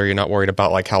to each other. You're not worried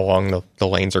about like how long the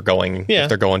lanes are going if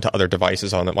they're going to other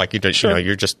devices on them. Like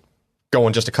you're just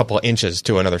going just a couple of inches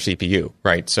to another CPU,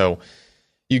 right? So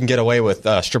you can get away with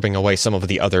stripping away some of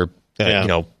the other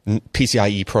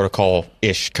PCIe protocol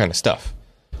ish kind of stuff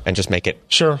and just make it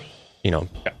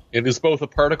It is both a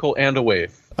particle and a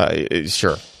wave.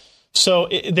 Sure. So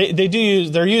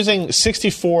they're using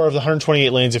 64 of the 128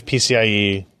 lanes of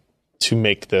PCIe to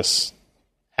make this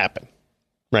happen,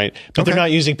 right? But they're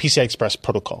not using PCI Express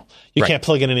protocol. You can't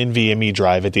plug in an NVMe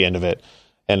drive at the end of it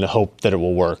and hope that it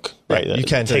will work, right? You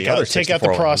can take out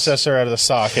the processor out of the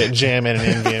socket, jam in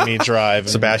an NVMe drive.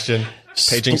 Sebastian.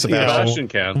 Paging Sebastian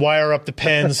can wire up the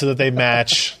pins so that they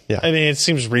match. Yeah. I mean, it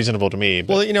seems reasonable to me.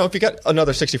 Well, if you got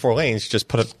another 64 lanes, just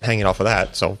put it hanging off of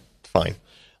that. So fine.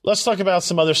 Let's talk about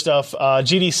some other stuff.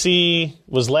 GDC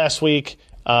was last week.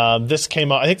 This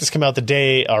came out. I think this came out the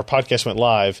day our podcast went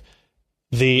live.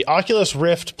 The Oculus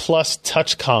Rift Plus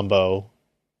Touch combo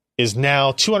is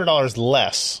now $200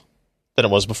 less than it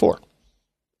was before.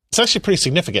 It's actually pretty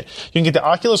significant. You can get the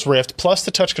Oculus Rift plus the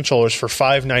Touch controllers for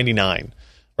 $599.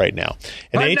 right now.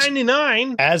 And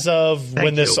 $5.99. as of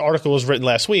when this article was written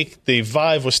last week, the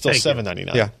Vive was still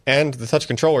 $7.99. Yeah, and the touch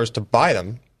controllers to buy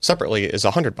them separately is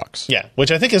 $100. Yeah,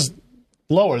 which I think is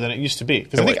lower than it used to be,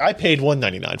 because I think I paid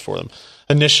 $199 for them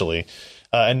initially,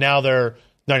 and now they're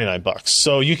 $99.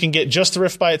 So you can get just the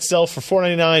Rift by itself for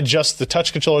 $4.99, just the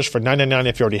touch controllers for $9.99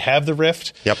 if you already have the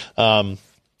Rift. Yep.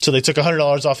 So they took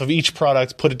 $100 off of each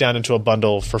product, put it down into a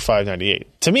bundle for $5.98.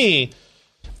 To me,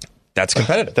 that's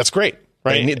competitive. That's great,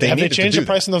 right? Have they changed the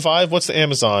price on the Vive? What's the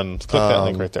Amazon? Click that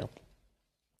link right there.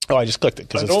 Oh, I just clicked it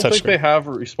because it's touchscreen. I don't think they have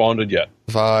responded yet.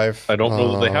 Vive. I don't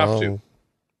know that they have to.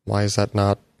 Why is that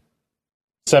not?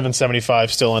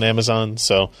 $7.75 still on Amazon,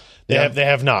 so they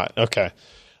have not. Okay.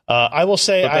 I will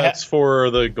say that's for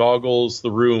the goggles,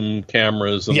 the room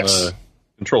cameras, and the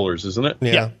controllers, isn't it?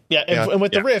 Yeah. And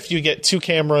with the Rift, you get 2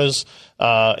 cameras.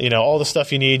 All the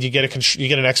stuff you need. You get you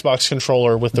get an Xbox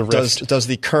controller with the Rift. Does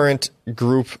the current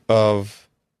group of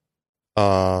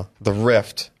the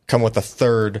Rift come with a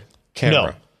third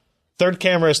camera? No, third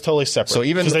camera is totally separate. So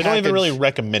even because they don't even really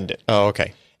recommend it. Oh,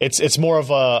 okay. It's more of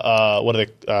a what are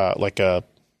they like a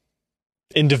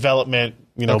in development.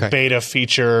 Beta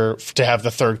feature to have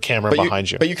the third camera behind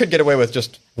you. But you could get away with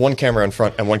just one camera in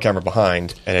front and one camera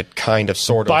behind, and it kind of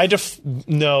sort of...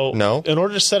 No. In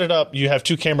order to set it up, you have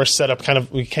 2 cameras set up kind of...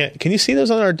 Can you see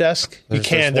those on our desk? You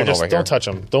can. They're just... Don't touch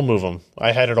them. Don't move them.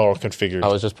 I had it all configured. I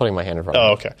was just putting my hand in front of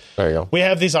Oh, okay. There you go. We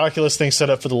have these Oculus things set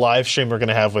up for the live stream we're going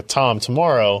to have with Tom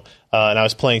tomorrow, and I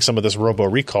was playing some of this Robo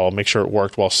Recall, make sure it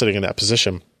worked while sitting in that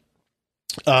position.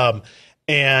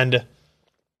 And...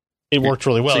 It worked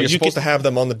really well. So you're supposed to have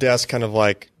them on the desk kind of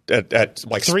like at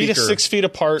like 3 to 6 feet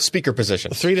apart. Speaker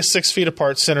position. 3 to 6 feet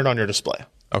apart, centered on your display.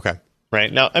 Okay.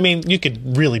 Right. Now, I mean, you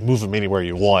could really move them anywhere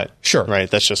you want. Sure. Right.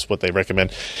 That's just what they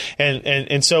recommend.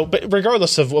 And so, but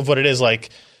regardless of what it is, like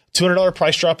 $200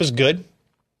 price drop is good.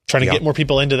 Trying to get more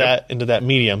people into that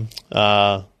medium.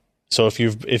 So if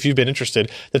you've been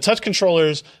interested, the touch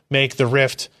controllers make the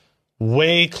Rift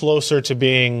way closer to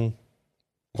being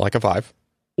like a Vive.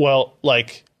 Well,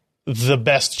 like the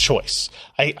best choice.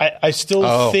 I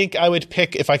still think I would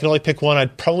pick, if I could only pick one,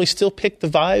 I'd probably still pick the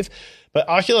Vive. But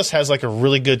Oculus has like a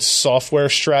really good software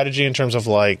strategy in terms of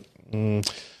like,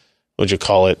 what would you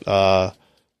call it?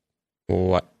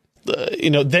 What?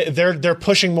 They're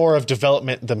pushing more of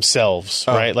development themselves,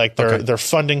 right? Like they're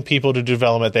funding people to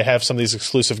development. They have some of these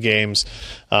exclusive games.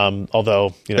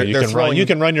 Although you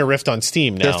can run your Rift on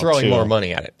Steam now. They're throwing more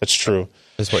money at it. That's true.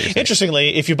 That's what you're saying.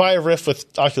 Interestingly, if you buy a Rift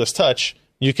with Oculus Touch,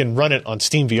 you can run it on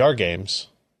Steam VR games.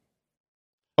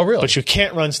 Oh, really? But you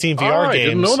can't run Steam VR games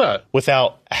didn't know that.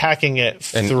 without hacking it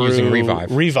through using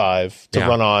Revive to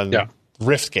run on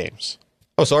Rift games.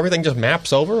 Oh, so everything just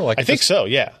maps over? Like I think so,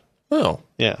 yeah. Oh.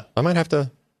 Yeah. I might have to...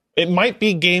 It might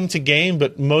be game to game,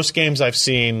 but most games I've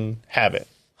seen have it.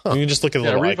 You can just look at the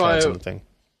little icons on the thing.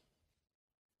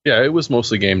 Yeah, it was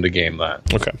mostly game to game,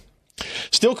 that. Okay.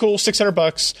 Still cool,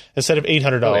 $600 instead of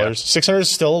 $800. Oh, yeah. $600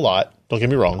 is still a lot, don't get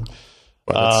me wrong.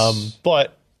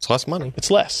 But it's less money.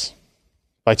 It's less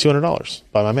by $200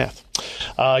 by my math.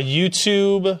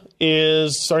 YouTube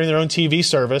is starting their own TV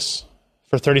service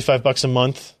for $35 a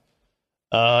month.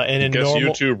 And in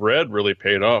YouTube Red really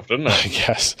paid off, didn't it? I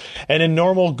guess. And in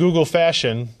normal Google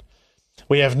fashion,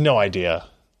 we have no idea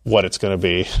what it's going to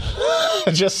be.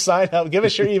 Just sign up. Give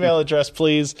us your email address,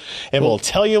 please, and we'll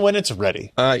tell you when it's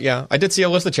ready. Yeah, I did see a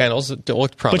list of channels. It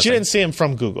looked promising. But you didn't see them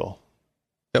from Google.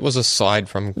 That was a slide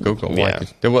from Google. Yeah.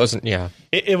 There wasn't, yeah.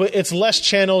 It's less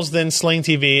channels than Sling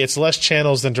TV. It's less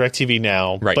channels than DirecTV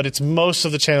Now. Right. But it's most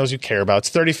of the channels you care about. It's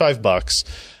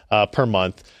 $35 per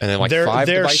month. And then like five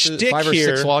devices, 5 or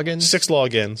 6 logins? 6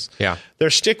 logins. Yeah. Their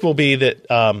shtick will be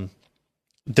that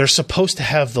they're supposed to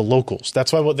have the locals.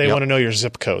 That's why they want to know your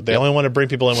zip code. They only want to bring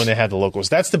people in when they have the locals.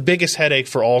 That's the biggest headache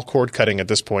for all cord cutting at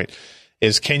this point,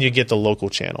 is can you get the local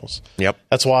channels? Yep.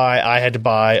 That's why I had to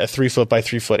buy a 3-foot by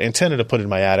 3-foot antenna to put in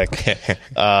my attic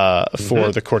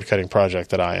for the cord cutting project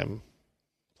that I am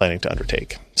planning to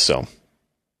undertake. So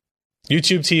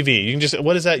YouTube TV. You can just,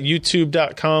 what is that?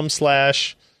 YouTube.com/ it's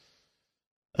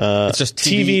just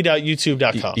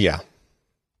tv.youtube.com. Yeah.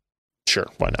 Sure.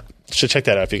 Why not? Should check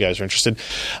that out if you guys are interested.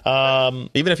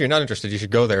 Even if you're not interested, you should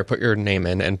go there, put your name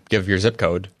in, and give your zip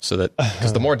code, so that,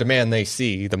 because the more demand they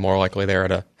see, the more likely they are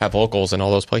to have locals in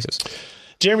all those places.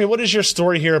 Jeremy, what is your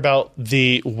story here about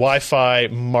the Wi-Fi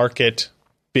market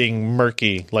being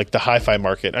murky, like the hi-fi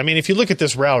market? I mean, if you look at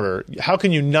this router, how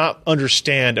can you not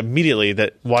understand immediately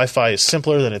that Wi-Fi is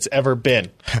simpler than it's ever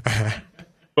been?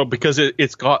 But because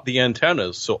it's got the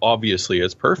antennas, so obviously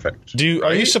it's perfect.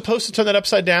 Are you supposed to turn that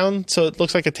upside down so it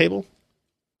looks like a table?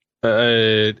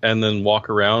 And then walk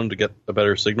around to get a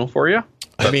better signal for you?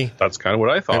 That's kind of what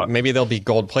I thought. Maybe they'll be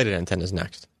gold-plated antennas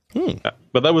next.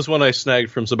 But that was one I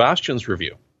snagged from Sebastian's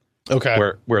review. Okay.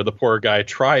 Where the poor guy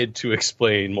tried to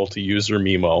explain multi-user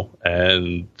MIMO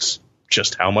and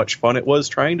just how much fun it was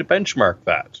trying to benchmark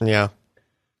that. Yeah.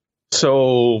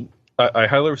 So I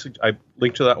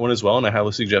linked to that one as well, and I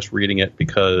highly suggest reading it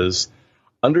because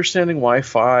understanding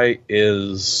Wi-Fi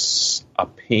is a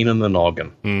pain in the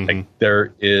noggin. Mm-hmm. Like,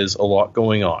 there is a lot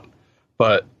going on.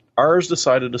 But ours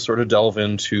decided to sort of delve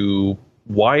into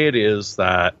why it is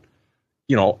that,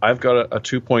 I've got a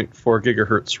 2.4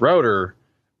 gigahertz router,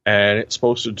 and it's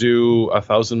supposed to do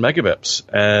 1,000 megabits,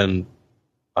 and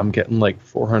I'm getting like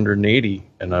 480,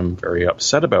 and I'm very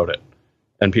upset about it.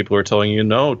 And people are telling you,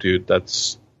 no, dude,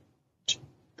 that's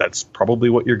probably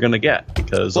what you're going to get,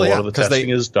 because a lot of the testing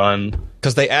is done.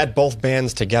 Because they add both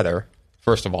bands together,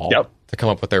 first of all, to come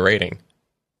up with their rating.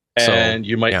 And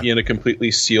you might be in a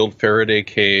completely sealed Faraday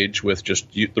cage with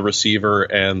just the receiver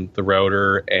and the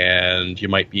router, and you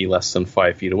might be less than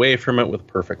 5 feet away from it with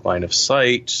perfect line of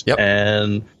sight. Yep.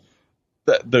 And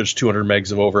there's 200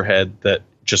 megs of overhead that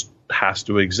just has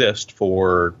to exist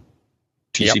for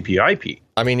TCP/IP.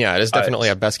 I mean, it is definitely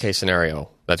a best case scenario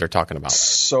that they're talking about.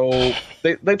 So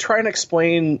they try and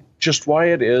explain just why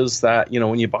it is that,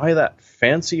 when you buy that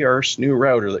fancy arse new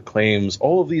router that claims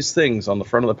all of these things on the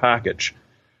front of the package,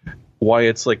 why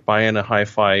it's like buying a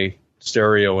hi-fi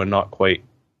stereo and not quite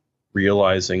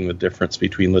realizing the difference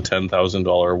between the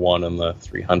 $10,000 one and the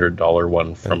 $300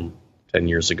 one from 10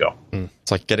 years ago.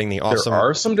 It's like getting the awesome... There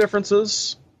are some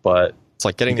differences, but... It's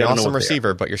like getting the awesome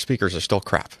receiver, but your speakers are still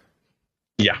crap.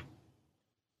 Yeah.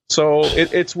 So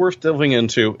it's worth delving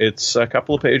into. It's a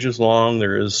couple of pages long.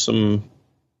 There is some...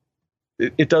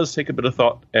 It does take a bit of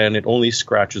thought, and it only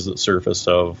scratches the surface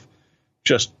of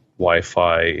just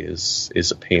Wi-Fi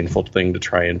is a painful thing to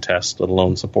try and test, let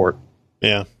alone support.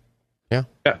 Yeah.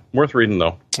 Worth reading,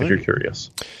 though, if you're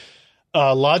curious.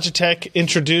 Logitech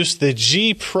introduced the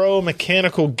G Pro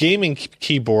mechanical gaming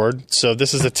keyboard. So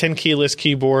this is a 10 keyless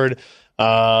keyboard,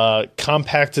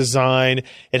 compact design.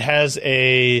 It has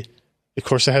of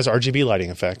course, it has RGB lighting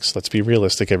effects. Let's be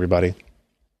realistic, everybody.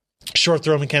 Short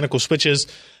throw mechanical switches,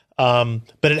 but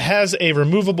it has a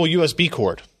removable USB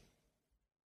cord.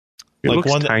 It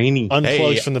looks one tiny.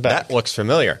 Unplugs from the back. That looks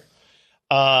familiar.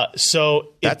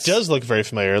 So it does look very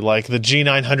familiar, like the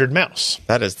G900 mouse.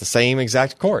 That is the same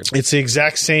exact cord. It's the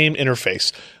exact same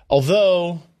interface.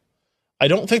 Although, I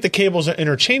don't think the cables are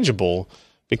interchangeable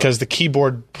because the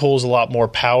keyboard pulls a lot more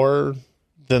power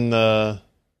than the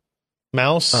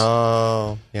mouse.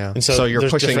 Oh, yeah. And so you're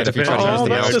pushing it if you try to use the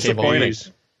mouse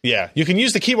cable. Yeah, you can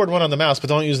use the keyboard one on the mouse, but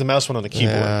don't use the mouse one on the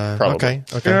keyboard. Probably.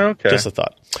 Okay. Just a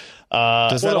thought.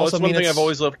 Does that also that's mean one thing I've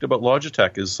always loved about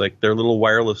Logitech is like their little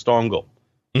wireless dongle.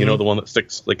 You know, the one that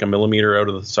sticks like a millimeter out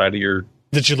of the side of your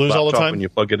that you lose all the time when you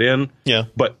plug it in. Yeah.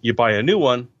 But you buy a new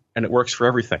one and it works for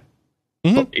everything.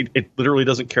 It literally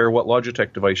doesn't care what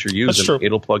Logitech device you're using.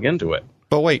 It'll plug into it.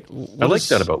 But wait, I like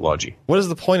that about Logi. What is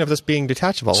the point of this being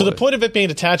detachable? So the point of it being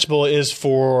detachable is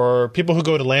for people who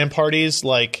go to LAN parties,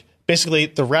 like basically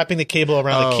the wrapping the cable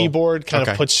around the keyboard kind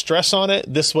of puts stress on it.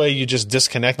 This way you just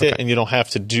disconnect it and you don't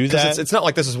have to do that. It's not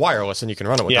like this is wireless and you can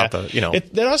run it without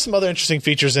There are some other interesting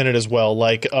features in it as well.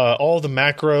 Like all the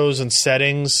macros and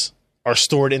settings are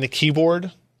stored in the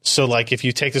keyboard. So like if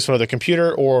you take this from another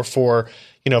computer or for,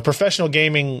 professional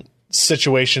gaming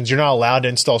situations, you're not allowed to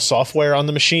install software on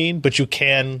the machine, but you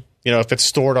can, if it's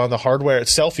stored on the hardware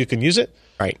itself, you can use it.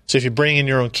 Right. So if you bring in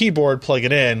your own keyboard, plug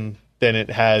it in, then it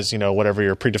has, whatever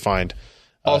your predefined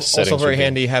settings. Also very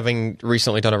handy having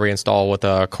recently done a reinstall with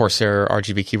a Corsair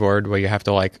RGB keyboard where you have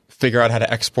to like figure out how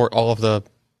to export all of the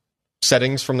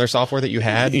settings from their software that you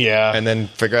had. Yeah. And then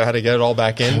figure out how to get it all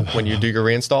back in when you do your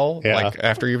reinstall. Yeah. Like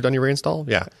after you've done your reinstall.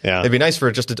 Yeah. It'd be nice for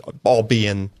it just to all be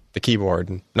in the keyboard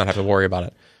and not have to worry about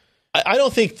it. I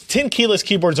don't think 10 keyless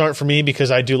keyboards aren't for me because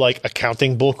I do like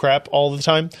accounting bullcrap all the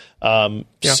time.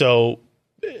 So...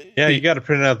 Yeah, you got to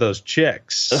print out those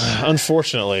checks.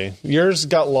 Unfortunately, yours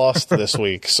got lost this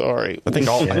week. Sorry. I think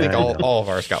all of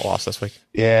ours got lost this week.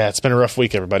 Yeah, it's been a rough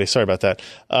week, everybody. Sorry about that.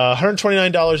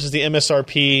 $129 is the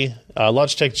MSRP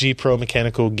Logitech G Pro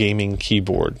mechanical gaming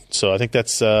keyboard. So I think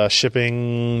that's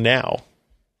shipping now.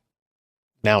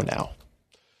 Now.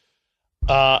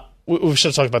 We should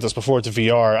have talked about this before. It's a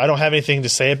VR. I don't have anything to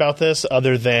say about this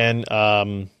other than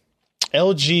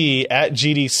LG at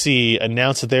GDC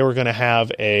announced that they were going to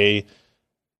have a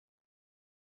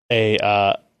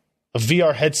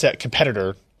VR headset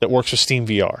competitor that works with Steam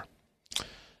VR.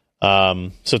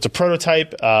 So it's a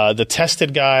prototype. The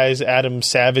tested guys, Adam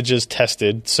Savage's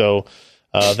tested. So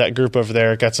that group over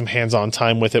there got some hands-on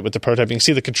time with it with the prototype. You can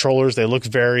see the controllers. They look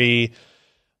very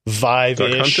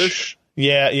Vive-ish. Huntish?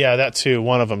 Yeah, that too.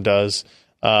 One of them does.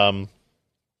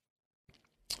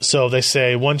 So they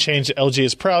say one change that LG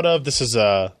is proud of. This is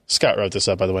Scott wrote this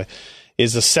up, by the way.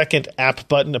 Is the second app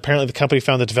button. Apparently, the company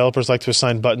found that developers like to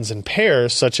assign buttons in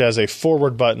pairs, such as a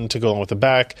forward button to go along with the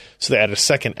back. So they added a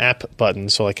second app button,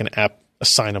 so like an app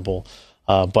assignable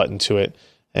button to it.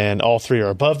 And all three are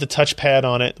above the touchpad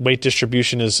on it. Weight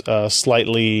distribution is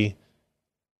slightly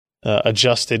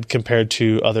adjusted compared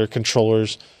to other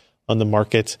controllers on the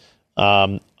market.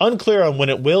 Unclear on when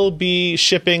it will be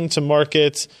shipping to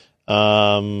market.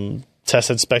 Tess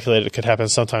had speculated it could happen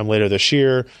sometime later this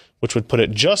year, which would put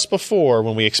it just before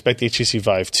when we expect the HTC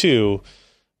Vive 2,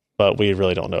 but we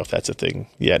really don't know if that's a thing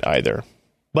yet either.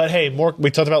 But hey,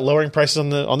 we talked about lowering prices on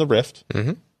the Rift.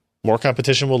 Mm-hmm. More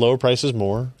competition will lower prices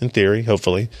more, in theory,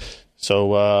 hopefully.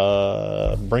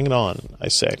 So bring it on, I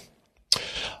say.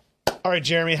 All right,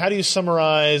 Jeremy, how do you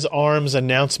summarize ARM's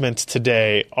announcements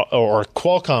today, or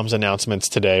Qualcomm's announcements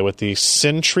today with the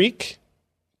Centriq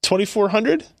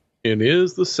 2400? It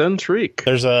is the Centriq.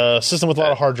 There's a system with a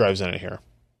lot of hard drives in it here.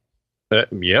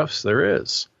 Yes, there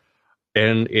is.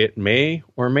 And it may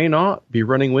or may not be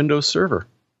running Windows Server.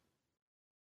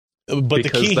 But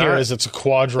because the key here is it's a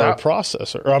Quadro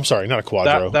processor. Or I'm sorry, not a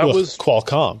Quadro. That was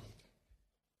Qualcomm.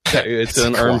 Yeah, it's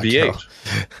an ARM v8.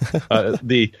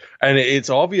 And it's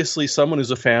obviously someone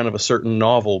who's a fan of a certain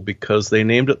novel because they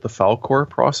named it the Falcor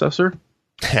processor.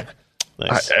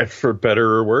 Nice. For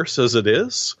better or worse as it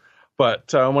is.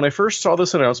 But when I first saw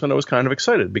this announcement, I was kind of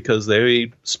excited because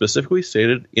they specifically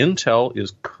stated Intel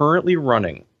is currently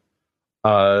running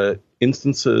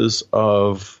instances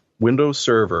of Windows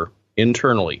Server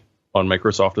internally on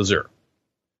Microsoft Azure.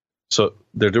 So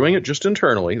they're doing it just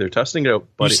internally. They're testing it out.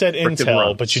 But you said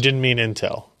Intel, but you didn't mean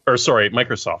Intel. Or sorry,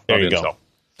 Microsoft. There you Intel. Go.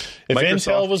 If Microsoft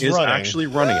Intel was is actually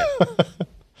running it.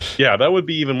 Yeah, that would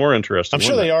be even more interesting. I'm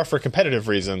sure they are for competitive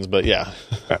reasons, but yeah.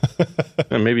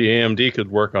 And maybe AMD could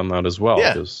work on that as well,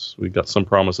 because we got some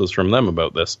promises from them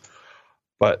about this.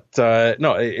 But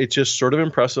no, it's just sort of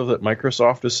impressive that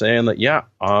Microsoft is saying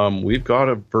that, we've got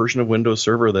a version of Windows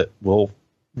Server that will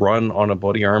run on a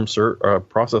Buddy ARM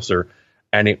processor,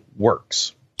 and it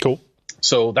works. Cool.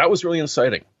 So that was really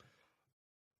exciting.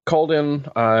 Called in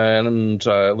and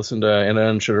listened to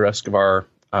Anna Escobar,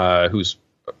 who's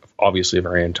obviously a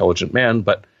very intelligent man,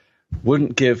 but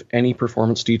wouldn't give any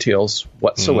performance details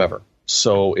whatsoever.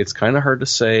 So it's kind of hard to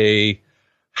say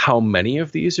how many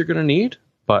of these you're going to need,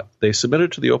 but they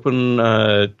submitted to the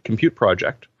Open Compute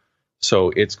project.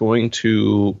 So it's going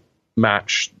to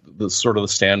match the sort of the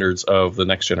standards of the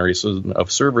next generation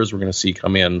of servers we're going to see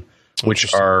come in,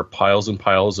 which are piles and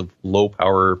piles of low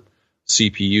power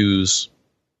CPUs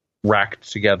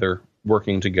racked together,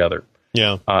 working together.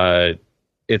 Yeah.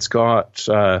 It's got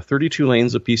 32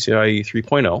 lanes of PCIe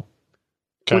 3.0,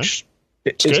 which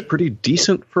is pretty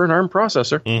decent for an ARM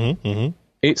processor.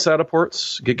 8 SATA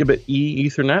ports, Gigabit E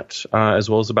Ethernet, as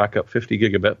well as a backup 50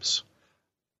 gigabits.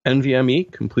 NVMe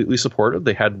completely supported.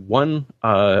 They had one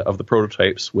of the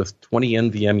prototypes with 20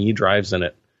 NVMe drives in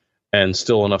it, and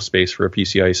still enough space for a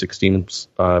PCIe 16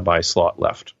 by slot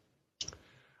left.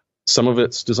 Some of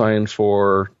it's designed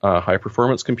for high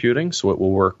performance computing, so it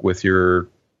will work with your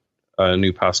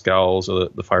new Pascals,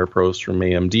 the Fire Pros from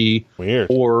AMD. Weird.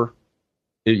 Or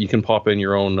you can pop in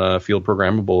your own field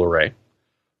programmable array.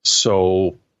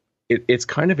 So it's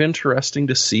kind of interesting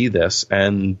to see this,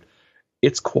 and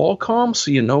it's Qualcomm, so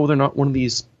they're not one of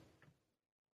these.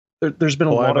 There's been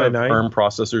a lot of ARM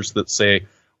processors that say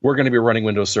we're going to be running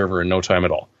Windows Server in no time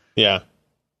at all. Yeah,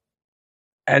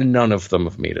 and none of them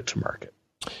have made it to market.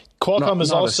 Qualcomm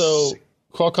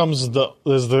Qualcomm's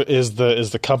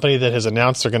the company that has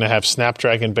announced they're going to have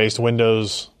Snapdragon based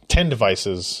Windows 10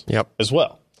 devices. As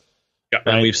well. Yeah,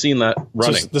 right? And we've seen that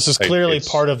running. So this is clearly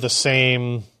part of the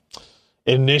same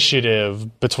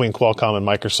initiative between Qualcomm and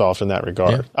Microsoft in that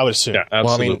regard. I would assume. Yeah,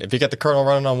 absolutely. Well, I mean, if you get the kernel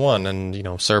running on one,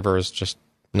 and server is just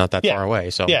not that far away.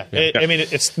 So I mean,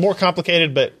 it's more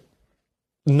complicated, but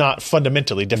not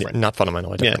fundamentally different. Not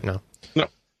fundamentally different. No.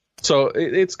 So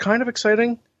it's kind of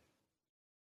exciting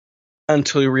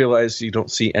until you realize you don't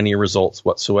see any results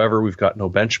whatsoever. We've got no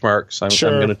benchmarks. I'm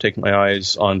going to take my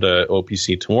eyes onto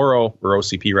OPC tomorrow, or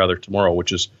OCP rather tomorrow,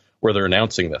 which is where they're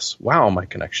announcing this. Wow, my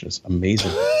connection is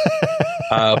amazing.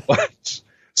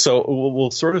 So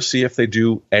we'll sort of see if they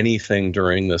do anything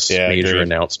during this major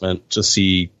announcement to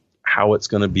see how it's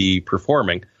going to be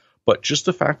performing. But just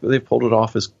the fact that they've pulled it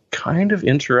off is kind of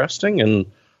interesting, and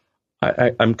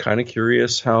I'm kind of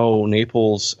curious how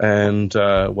Naples and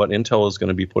what Intel is going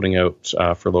to be putting out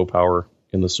for low power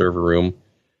in the server room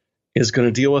is going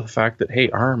to deal with the fact that, hey,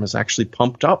 ARM has actually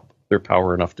pumped up their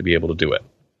power enough to be able to do it.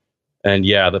 And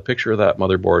yeah, the picture of that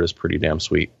motherboard is pretty damn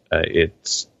sweet.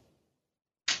 It's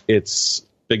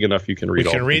big enough you can read.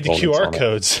 We can read the QR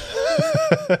codes.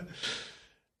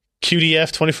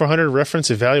 QDF 2400 reference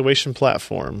evaluation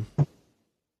platform.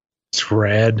 It's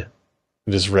red.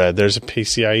 It is red. There's a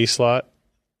PCIe slot.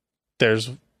 There's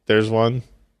one.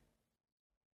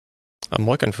 I'm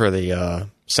looking for the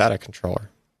SATA controller,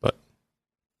 but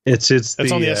it's the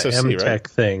on the SoC, MTech right?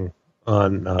 thing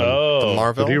on the Oh,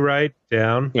 Marvel. Would you write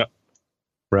down? Yeah.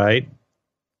 Right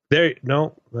there.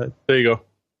 No, There you go.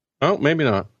 Oh, maybe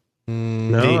not.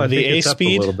 no. I the think it's up a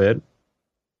A-speed? little bit.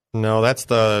 No, that's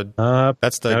the Up.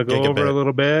 that's the Now go over a gigabit.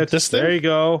 little bit. This thing? There you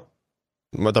go.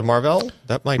 The Marvel.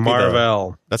 That might be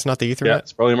Marvel. that's not the Yeah, Ethernet.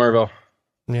 it's probably Marvel.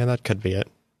 Yeah, that could be it.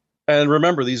 And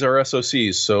remember, these are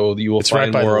SoCs, so you will It's right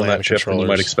find by the more on LAN that chip than you controllers.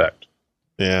 might expect.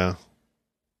 yeah.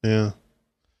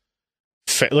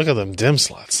 Look at them DIMM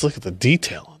slots. Look at the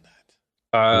detail on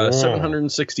that. Whoa.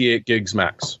 768 gigs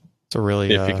max, It's a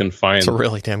really if you can find it's a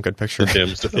really damn good picture. the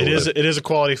DIMMs to fill It is a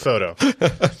quality photo. So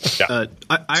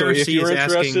IRC if you're is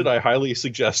interested, asking. I highly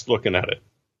suggest looking at it.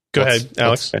 Go ahead,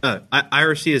 Alex.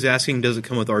 IRC is asking, does it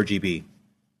come with RGB?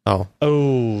 Oh,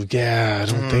 Oh, yeah,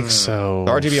 I don't think so.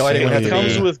 The RGB lighting would have It to Failure.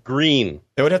 comes be- with green.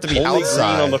 it would have to be Only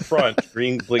outside. green on the front.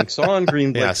 Green blinks on,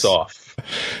 green blinks Yes. off.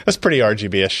 That's pretty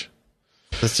RGB-ish.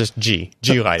 It's just G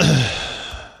lighting.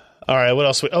 All right, what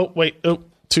else?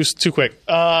 Too quick.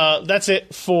 That's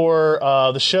it for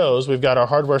the shows. We've got our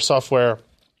hardware, software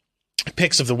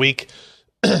picks of the week.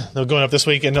 They're going up this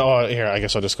week. And here, I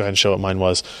guess I'll just go ahead and show what mine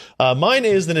was. Mine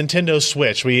is the Nintendo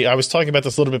Switch. I was talking about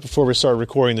this a little bit before we started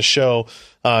recording the show.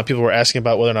 People were asking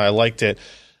about whether or not I liked it.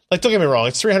 Like, don't get me wrong,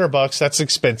 it's $300. That's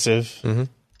expensive. Mhm.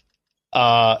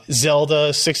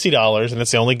 Zelda, $60, and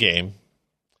it's the only game.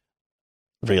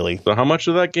 Really. So how much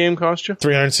did that game cost you?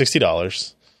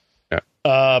 $360.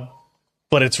 Yeah.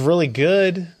 But it's really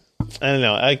good. I don't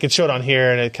know. I can show it on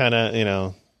here, and it kind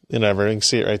of, whatever. You can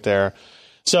see it right there.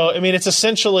 So, I mean, it's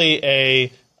essentially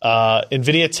a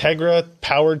NVIDIA Tegra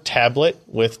powered tablet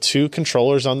with two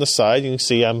controllers on the side. You can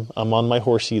see I'm on my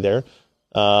horsey there.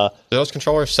 Do those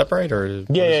controllers separate or?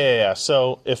 Yeah.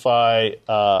 So if I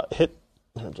hit,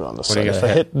 on the side. you If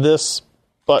gotta I hit this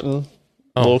button,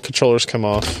 Oh. little controllers come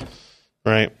off,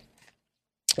 right?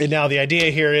 And now the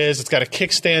idea here is it's got a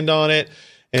kickstand on it.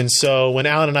 And so when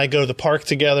Alan and I go to the park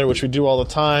together, which we do all the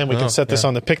time, we can set this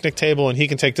on the picnic table, and he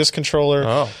can take this controller,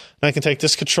 and I can take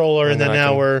this controller, and then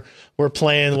now we're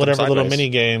playing whatever little sideways. mini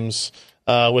games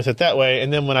with it that way.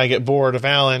 And then when I get bored of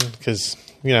Alan, because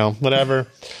whatever,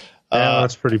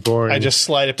 That's pretty boring. I just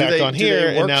slide it back on here,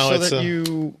 and now it's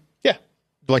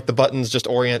like the buttons just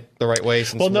orient the right way.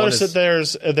 Since well, notice that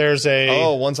there's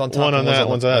a one's on top, one on that,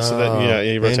 one's on that, so that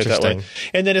you rotate that way. interesting.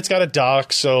 And then it's got a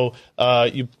dock, so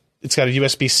it's got a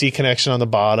USB-C connection on the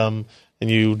bottom, and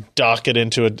you dock it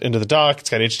into the dock. It's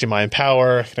got HDMI and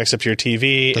power, connects up to your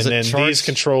TV, Does and it then charge? these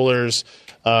controllers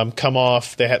come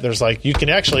off. There's like you can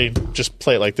actually just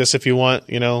play it like this if you want.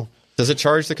 Does it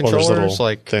charge the Well, there's a controllers? little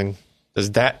Like, thing.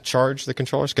 does that charge the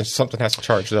controllers? Because something has to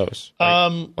charge those.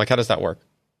 Right? Like, how does that work?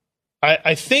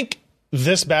 I think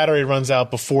this battery runs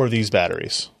out before these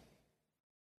batteries.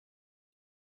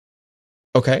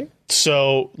 Okay.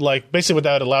 So, like, basically what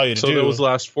that would allow you to So do. those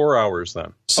last 4 hours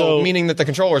then. So, meaning that the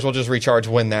controllers will just recharge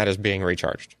when that is being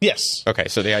recharged. yes. Okay,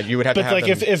 so you would have to But have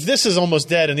like them, if this is almost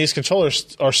dead and these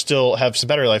controllers are still have some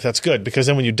battery life, that's good, because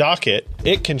then when you dock it,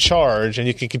 it can charge and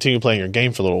you can continue playing your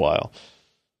game for a little while.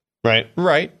 Right?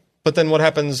 right. But then what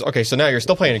happens? Okay, so now you're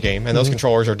still playing a game, and those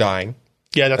controllers are dying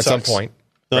Yeah, that at some sucks. point.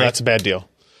 No, right? that's a bad deal.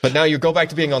 But now you go back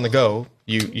to being on the go.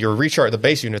 Your recharge the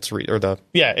base units or the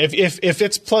Yeah, if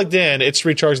it's plugged in, it's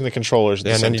recharging the controllers at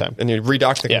the and same then time. and you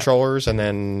redock the Yeah. controllers, and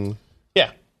then Yeah.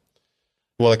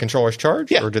 will the controllers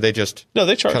charge? Yeah. Or do they just No,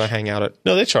 they charge. kind of hang out at?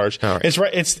 No, they charge. All right. It's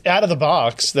right. It's out of the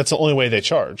box. That's the only way they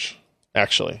charge.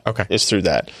 Actually, Okay. is through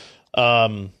that.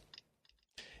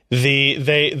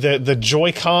 The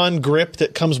Joy-Con grip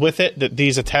that comes with it that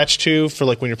these attach to for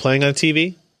like when you're playing on a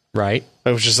TV, Right.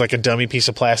 which is like a dummy piece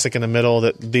of plastic in the middle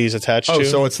that these attach to. Oh,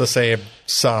 so it's the same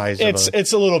size.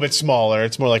 It's a little bit smaller.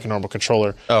 It's more like a normal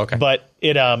controller. Oh, okay. But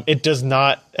it does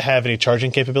not have any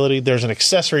charging capability. There's an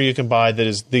accessory you can buy that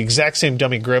is the exact same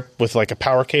dummy grip with like a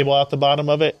power cable out the bottom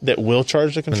of it that will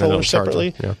charge the controller it'll charge separately.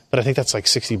 them, yeah. But I think that's like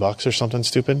 $60 or something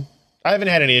stupid. I haven't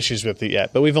had any issues with it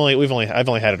yet, but I've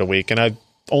only had it a week, and I've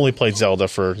only played Zelda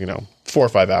for 4 or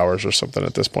 5 hours or something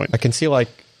at this point. I can see like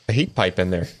a heat pipe in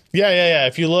there. Yeah.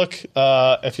 If you look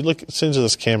into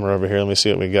this camera over here, let me see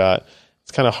what we got.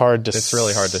 It's kind of hard to see. It's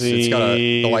really hard to see. It's got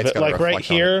the light's but got to like right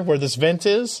reflect on here where this vent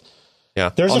is, Yeah.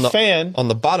 There's a fan. On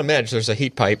the bottom edge, there's a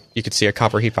heat pipe. You could see a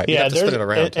copper heat pipe. You have to spin it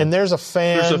around. And there's a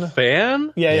fan. There's a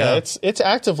fan? Yeah. It's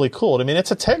actively cooled. I mean,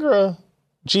 it's a Tegra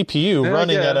GPU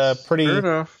running at a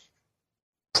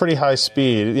pretty high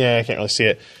speed. Yeah, I can't really see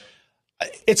it.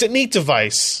 It's a neat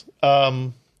device.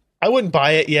 I wouldn't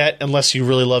buy it yet unless you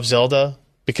really love Zelda,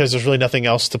 because there's really nothing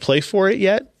else to play for it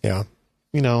yet. Yeah.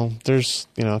 There's,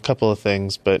 a couple of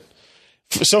things, but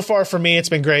so far for me, it's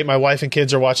been great. My wife and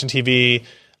kids are watching TV.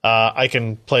 I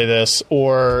can play this,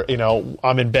 or,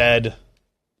 I'm in bed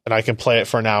and I can play it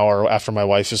for an hour after my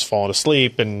wife has fallen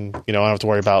asleep, and, I don't have to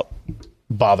worry about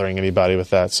bothering anybody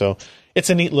with that. So it's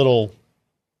a neat little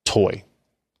toy.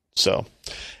 So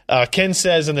Ken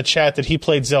says in the chat that he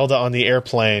played Zelda on the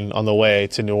airplane on the way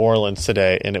to New Orleans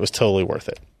today, and it was totally worth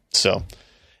it. So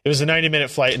it was a 90-minute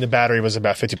flight, and the battery was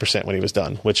about 50% when he was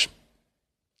done, which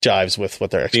jives with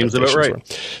what their expectations were.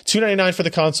 $299 for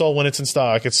the console when it's in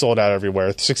stock. It's sold out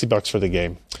everywhere. $60 for the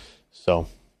game. So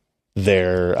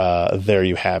there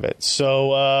you have it. So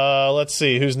let's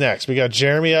see who's next. We got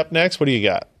Jeremy up next. What do you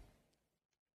got?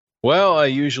 Well, I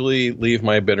usually leave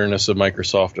my bitterness of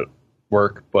Microsoft at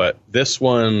work, but this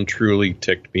one truly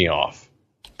ticked me off.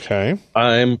 Okay.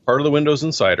 I'm part of the Windows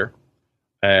Insider,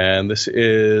 and this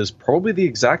is probably the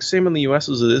exact same in the US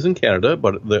as it is in Canada,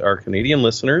 but our Canadian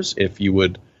listeners, if you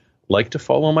would like to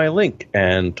follow my link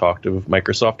and talk to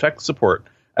Microsoft tech support,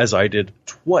 as I did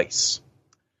twice,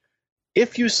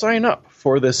 if you sign up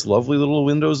for this lovely little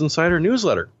Windows Insider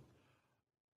newsletter,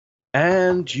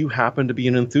 and you happen to be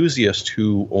an enthusiast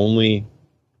who only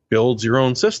builds your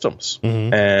own systems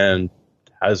and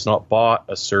has not bought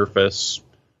a Surface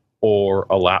or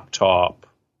a laptop,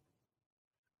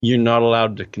 you're not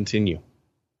allowed to continue.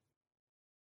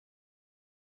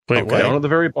 Wait, what? Down at the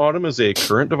very bottom is a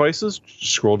current devices.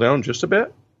 Scroll down just a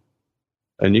bit,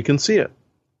 and you can see it.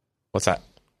 What's that?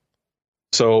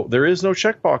 So there is no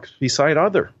checkbox beside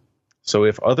other. So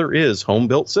if other is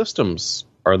home-built systems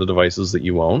are the devices that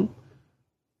you own,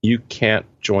 you can't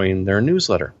join their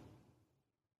newsletter.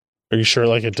 Are you sure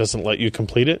it doesn't let you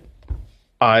complete it?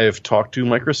 I've talked to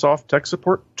Microsoft tech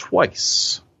support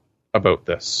twice about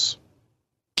this.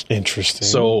 Interesting.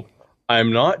 So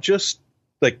I'm not just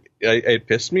it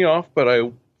pissed me off, but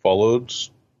I followed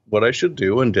what I should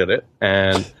do and did it.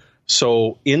 And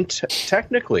so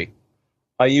technically,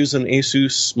 I use an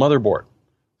Asus motherboard.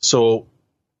 So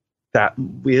that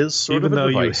is sort even of a though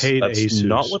device. you hate That's Asus,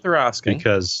 not what they're asking,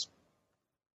 because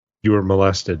you were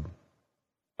molested.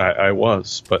 I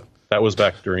was, but that was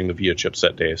back during the VIA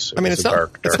chipset days.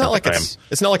 It's not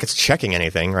like it's checking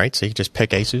anything, right? So you just pick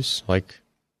Asus,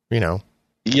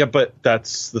 Yeah, but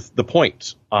that's the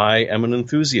point. I am an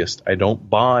enthusiast. I don't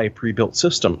buy pre-built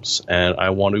systems, and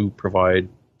I want to provide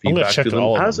feedback to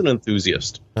them as an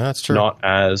enthusiast. That's true. Not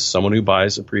as someone who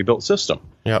buys a pre-built system.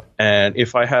 Yep. And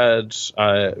if I had,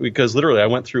 because literally I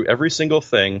went through every single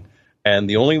thing, and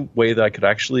the only way that I could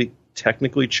actually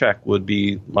technically check would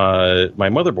be my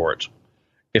motherboard.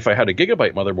 If I had a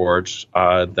gigabyte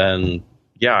motherboard, then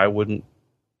yeah, I wouldn't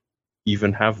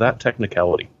even have that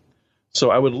technicality.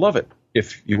 So I would love it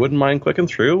if you wouldn't mind clicking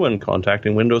through and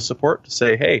contacting Windows support to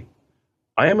say, hey,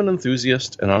 I am an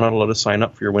enthusiast and I'm not allowed to sign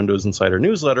up for your Windows Insider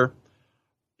newsletter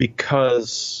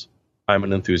because I'm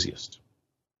an enthusiast.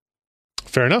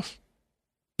 Fair enough.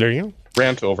 There you go.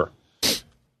 Rant over.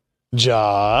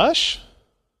 Josh?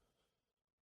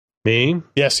 Me?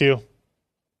 Yes, you.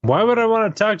 Why would I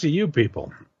want to talk to you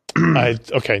people?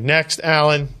 Okay, next,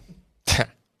 Alan.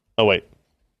 Oh, wait.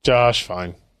 Josh,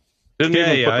 fine. Didn't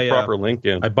even put the proper link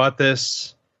in. I bought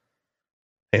this.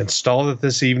 I installed it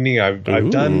this evening. I've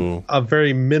done a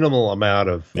very minimal amount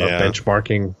of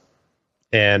benchmarking,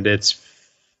 and it's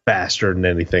faster than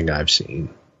anything I've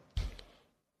seen.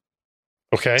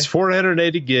 Okay. It's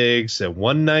 480 gigs at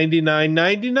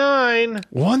 $199.99.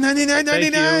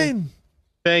 $199.99.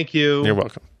 Thank you. You're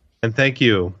welcome. And thank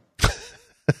you.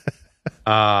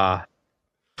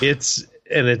 It's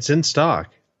in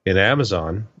stock in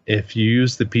Amazon. If you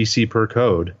use the PC per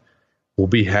code, we'll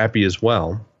be happy as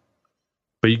well.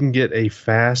 But you can get a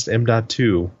fast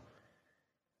M.2.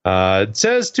 It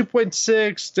says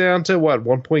 2.6 down to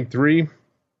 1.3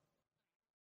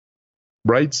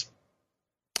 writes.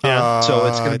 Yeah. So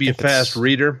it's going to be a fast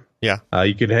reader. Yeah.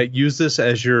 You could use this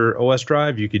as your OS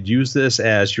drive. You could use this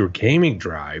as your gaming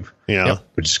drive. Yeah.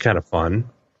 Which is kind of fun.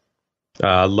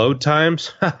 Load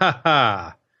times,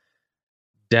 down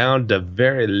to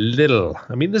very little.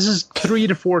 I mean, this is 3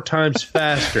 to 4 times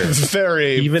faster.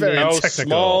 very how technical.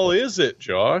 small is it,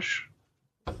 Josh?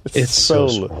 It's so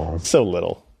small. So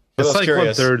little. It's like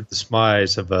 1/3 the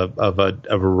size of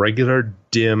a regular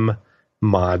DIMM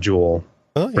module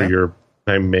for your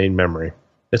main memory.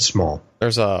 It's small.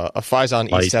 There's a Phison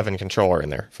E7 controller in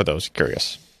there for those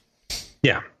curious.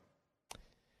 Yeah.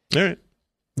 All right.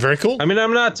 Very cool. I mean,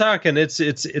 I'm not talking. It's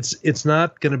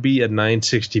not going to be a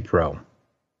 960 Pro.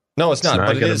 No, it's not.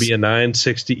 It's not going to be a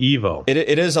 960 Evo.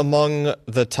 It is among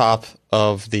the top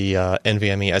of the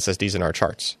NVMe SSDs in our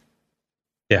charts.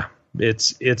 Yeah,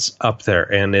 it's up there,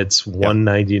 and it's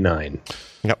 $199.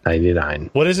 Yep. 99.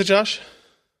 What is it, Josh?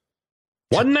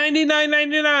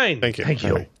 $199.99. Thank you. Thank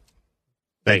you. Right.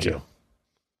 Thank you.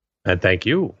 And thank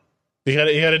you. You got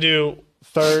to do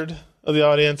third of the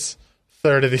audience,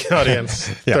 third of the audience,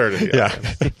 third of the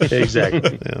audience.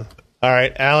 Exactly. Yeah. All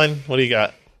right, Alan, what do you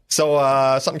got?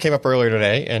 So something came up earlier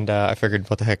today, and I figured,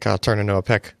 what the heck, I'll turn into a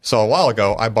pick. So a while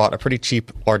ago, I bought a pretty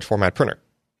cheap large format printer.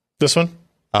 This one?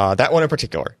 That one in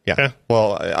particular, yeah. Okay.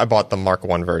 Well, I bought the Mark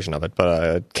I version of it,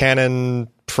 but Canon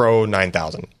Pro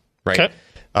 9000, right? Okay.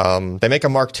 They make a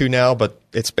Mark II now, but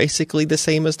it's basically the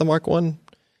same as the Mark I.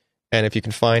 And if you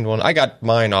can find one, I got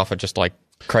mine off of just like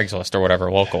Craigslist or whatever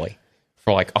locally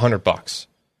for like $100.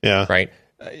 Yeah. Right?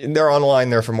 They're online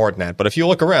there for more than that. But if you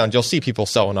look around, you'll see people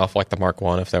selling off like the Mark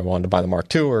I if they wanted to buy the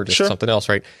Mark II or just something else,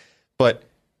 right? But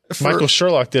Michael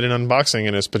Sherlock did an unboxing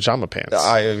in his pajama pants.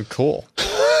 Cool.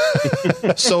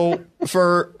 So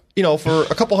for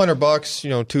a couple $100,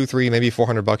 $200, $300, maybe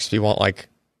 $400 if you want like,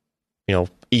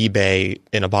 eBay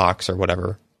in a box or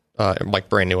whatever, like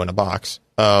brand new in a box.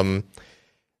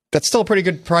 That's still a pretty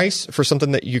good price for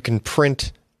something that you can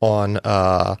print on.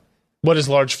 What is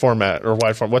large format or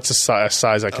wide format? What's the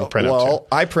size I can print up to? Well,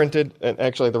 I printed, and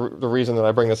actually the reason that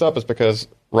I bring this up is because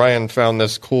Ryan found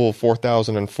this cool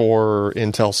 4004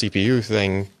 Intel CPU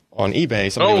thing on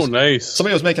eBay. Nice.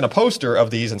 Somebody was making a poster of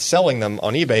these and selling them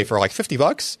on eBay for like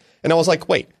 $50. And I was like,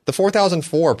 wait, the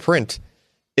 4004 print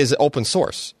is open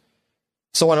source.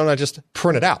 So why don't I just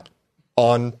print it out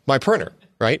on my printer,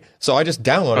 right? So I just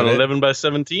downloaded it. 11 by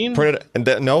 17? Printed, and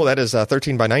no, that is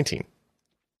 13 by 19.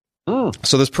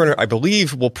 So this printer, I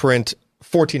believe, will print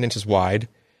 14 inches wide,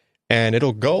 and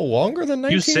it'll go longer than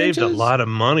 19 inches. You saved a lot of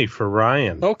money for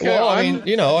Ryan. Okay, well, I'm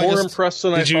more impressed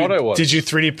than I thought I was. Did you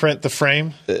 3D print the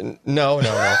frame? No.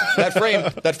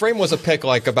 That frame was a pick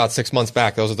like about 6 months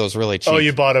back. Those are those really cheap. Oh,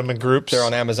 you bought them in groups? They're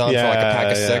on Amazon for like a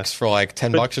pack of 6 for like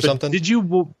 $10 or something.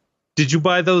 Did you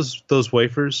buy those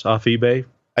wafers off eBay?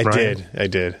 I Ryan?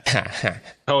 did.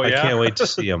 Oh, yeah? I can't wait to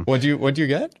see them. What'd you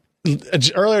get?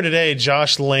 Earlier today,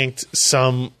 Josh linked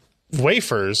some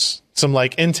wafers, some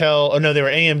like Intel. Oh no, they were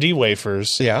AMD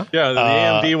wafers. Yeah. Yeah, the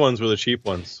AMD ones were the cheap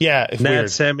ones. Yeah, Nat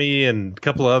weird. Semi and a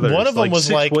couple others. One of them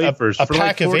was like wafers a for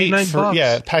pack like of 8.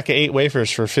 $49. A pack of 8 wafers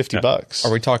for $50.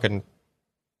 Are we talking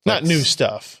Not new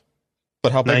stuff?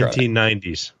 But how big?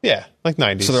 1990s. Yeah, like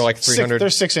 90s. So they're like 300. They're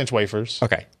 6-inch wafers.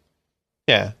 Okay.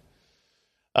 Yeah.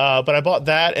 But I bought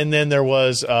that, and then there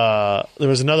was another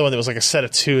one that was like a set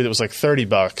of 2 that was like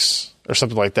 $30 or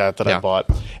something like that I bought.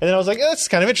 And then I was like, that's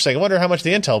kind of interesting. I wonder how much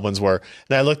the Intel ones were.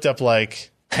 And I looked up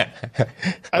like It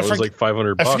was like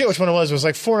 $500. I forget which one it was. It was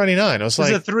like $499. I was like,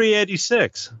 It was a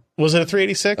 386. Was it a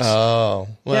 386? Oh,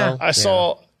 well. I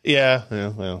saw. Yeah.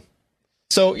 Well.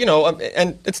 So,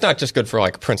 and it's not just good for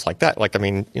like prints like that. Like, I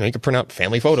mean, you can print out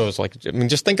family photos. Like, I mean,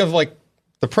 just think of like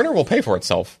the printer will pay for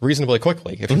itself reasonably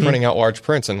quickly if you're printing out large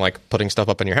prints and like putting stuff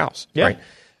up in your house. Yeah. Right.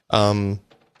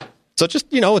 So just,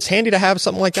 it's handy to have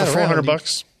something like that For around.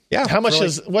 $400. Yeah. How much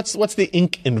what's the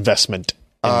ink investment?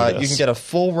 You can get a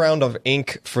full round of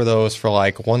ink for those for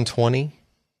like $120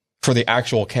 for the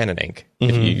actual Canon ink.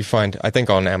 If you find, I think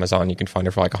on Amazon you can find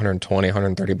it for like $120,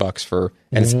 $130 for,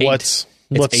 and it's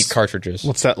 8 cartridges.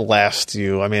 What's that last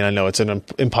you? I mean, I know it's an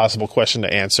impossible question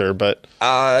to answer, but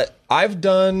I've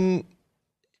done,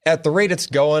 at the rate it's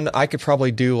going, I could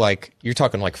probably do like, you're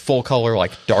talking like full color,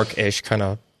 like dark-ish kind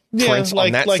of prints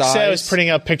on that size. Say I was printing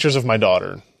out pictures of my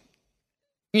daughter.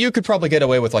 You could probably get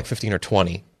away with like 15 or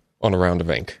 20 on a round of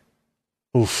ink.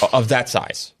 Oof. Of that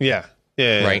size. Yeah.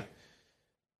 Right?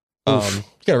 You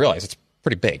got to realize it's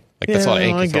pretty big. Like, that's a lot of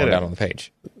ink you're throwing down on the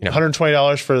page.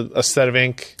 $120 for a set of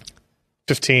ink,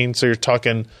 $15, so you're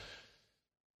talking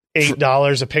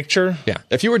 $8 a picture. Yeah.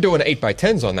 If you were doing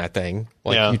 8x10s on that thing,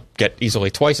 like, you'd get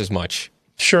easily twice as much.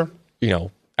 Sure.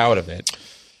 Out of it.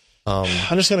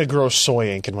 I'm just going to grow soy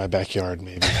ink in my backyard,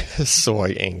 maybe. Soy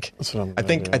ink. That's what I'm I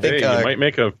think you might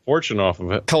make a fortune off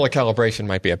of it. Color calibration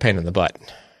might be a pain in the butt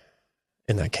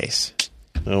in that case.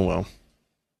 Oh, well.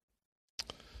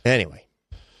 Anyway.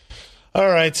 All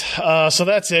right. So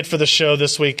that's it for the show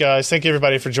this week, guys. Thank you,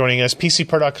 everybody, for joining us.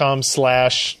 PCPer.com/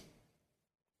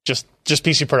 just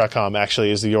PCPer.com actually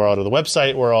is the URL to the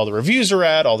website where all the reviews are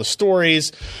at, all the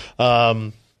stories.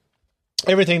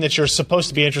 everything that you're supposed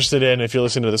to be interested in if you're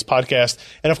listening to this podcast.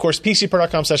 And of course,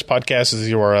 pcper.com/podcast is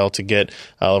the URL to get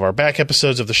all of our back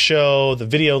episodes of the show, the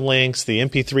video links, the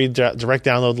MP3 direct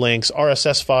download links,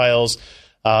 RSS files,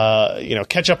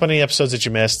 catch up on any episodes that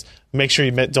you missed. Make sure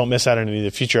you don't miss out on any of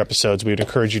the future episodes. We would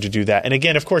encourage you to do that. And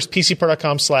again, of course,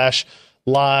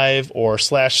 pcper.com/live or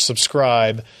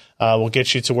 /subscribe will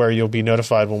get you to where you'll be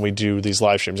notified when we do these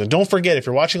live streams. And don't forget, if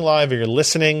you're watching live or you're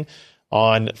listening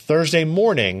on Thursday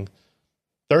morning,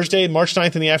 Thursday, March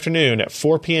 9th in the afternoon at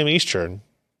 4 p.m. Eastern,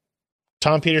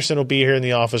 Tom Peterson will be here in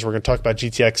the office. We're going to talk about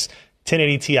GTX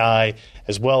 1080 Ti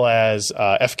as well as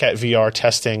FCAT VR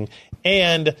testing,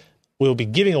 and we'll be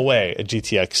giving away a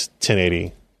GTX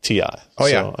 1080 Ti. Oh,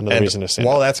 yeah. So another reason to say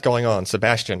while that. that's going on,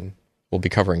 Sebastian will be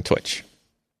covering Twitch.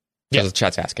 Because the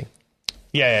chat's asking.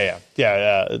 Yeah.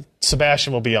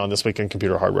 Sebastian will be on This Week in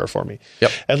Computer Hardware for me.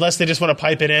 Yep. Unless they just want to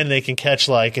pipe it in, they can catch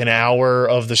like an hour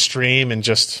of the stream and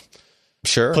just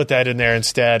put that in there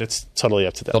instead. It's totally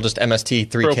up to them. They'll just MST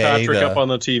 3K. Throw Patrick up on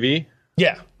the TV.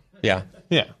 Yeah,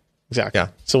 exactly. Yeah.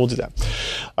 So we'll do that.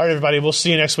 All right, everybody. We'll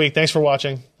see you next week. Thanks for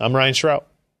watching. I'm Ryan Shrout.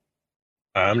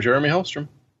 I'm Jeremy Hellstrom.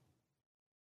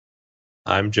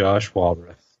 I'm Josh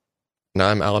Waldreth. And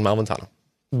I'm Alan Malventano.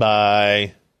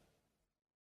 Bye.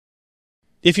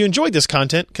 If you enjoyed this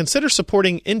content, consider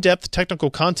supporting in-depth technical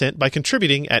content by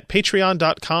contributing at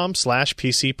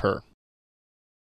patreon.com/PCPer.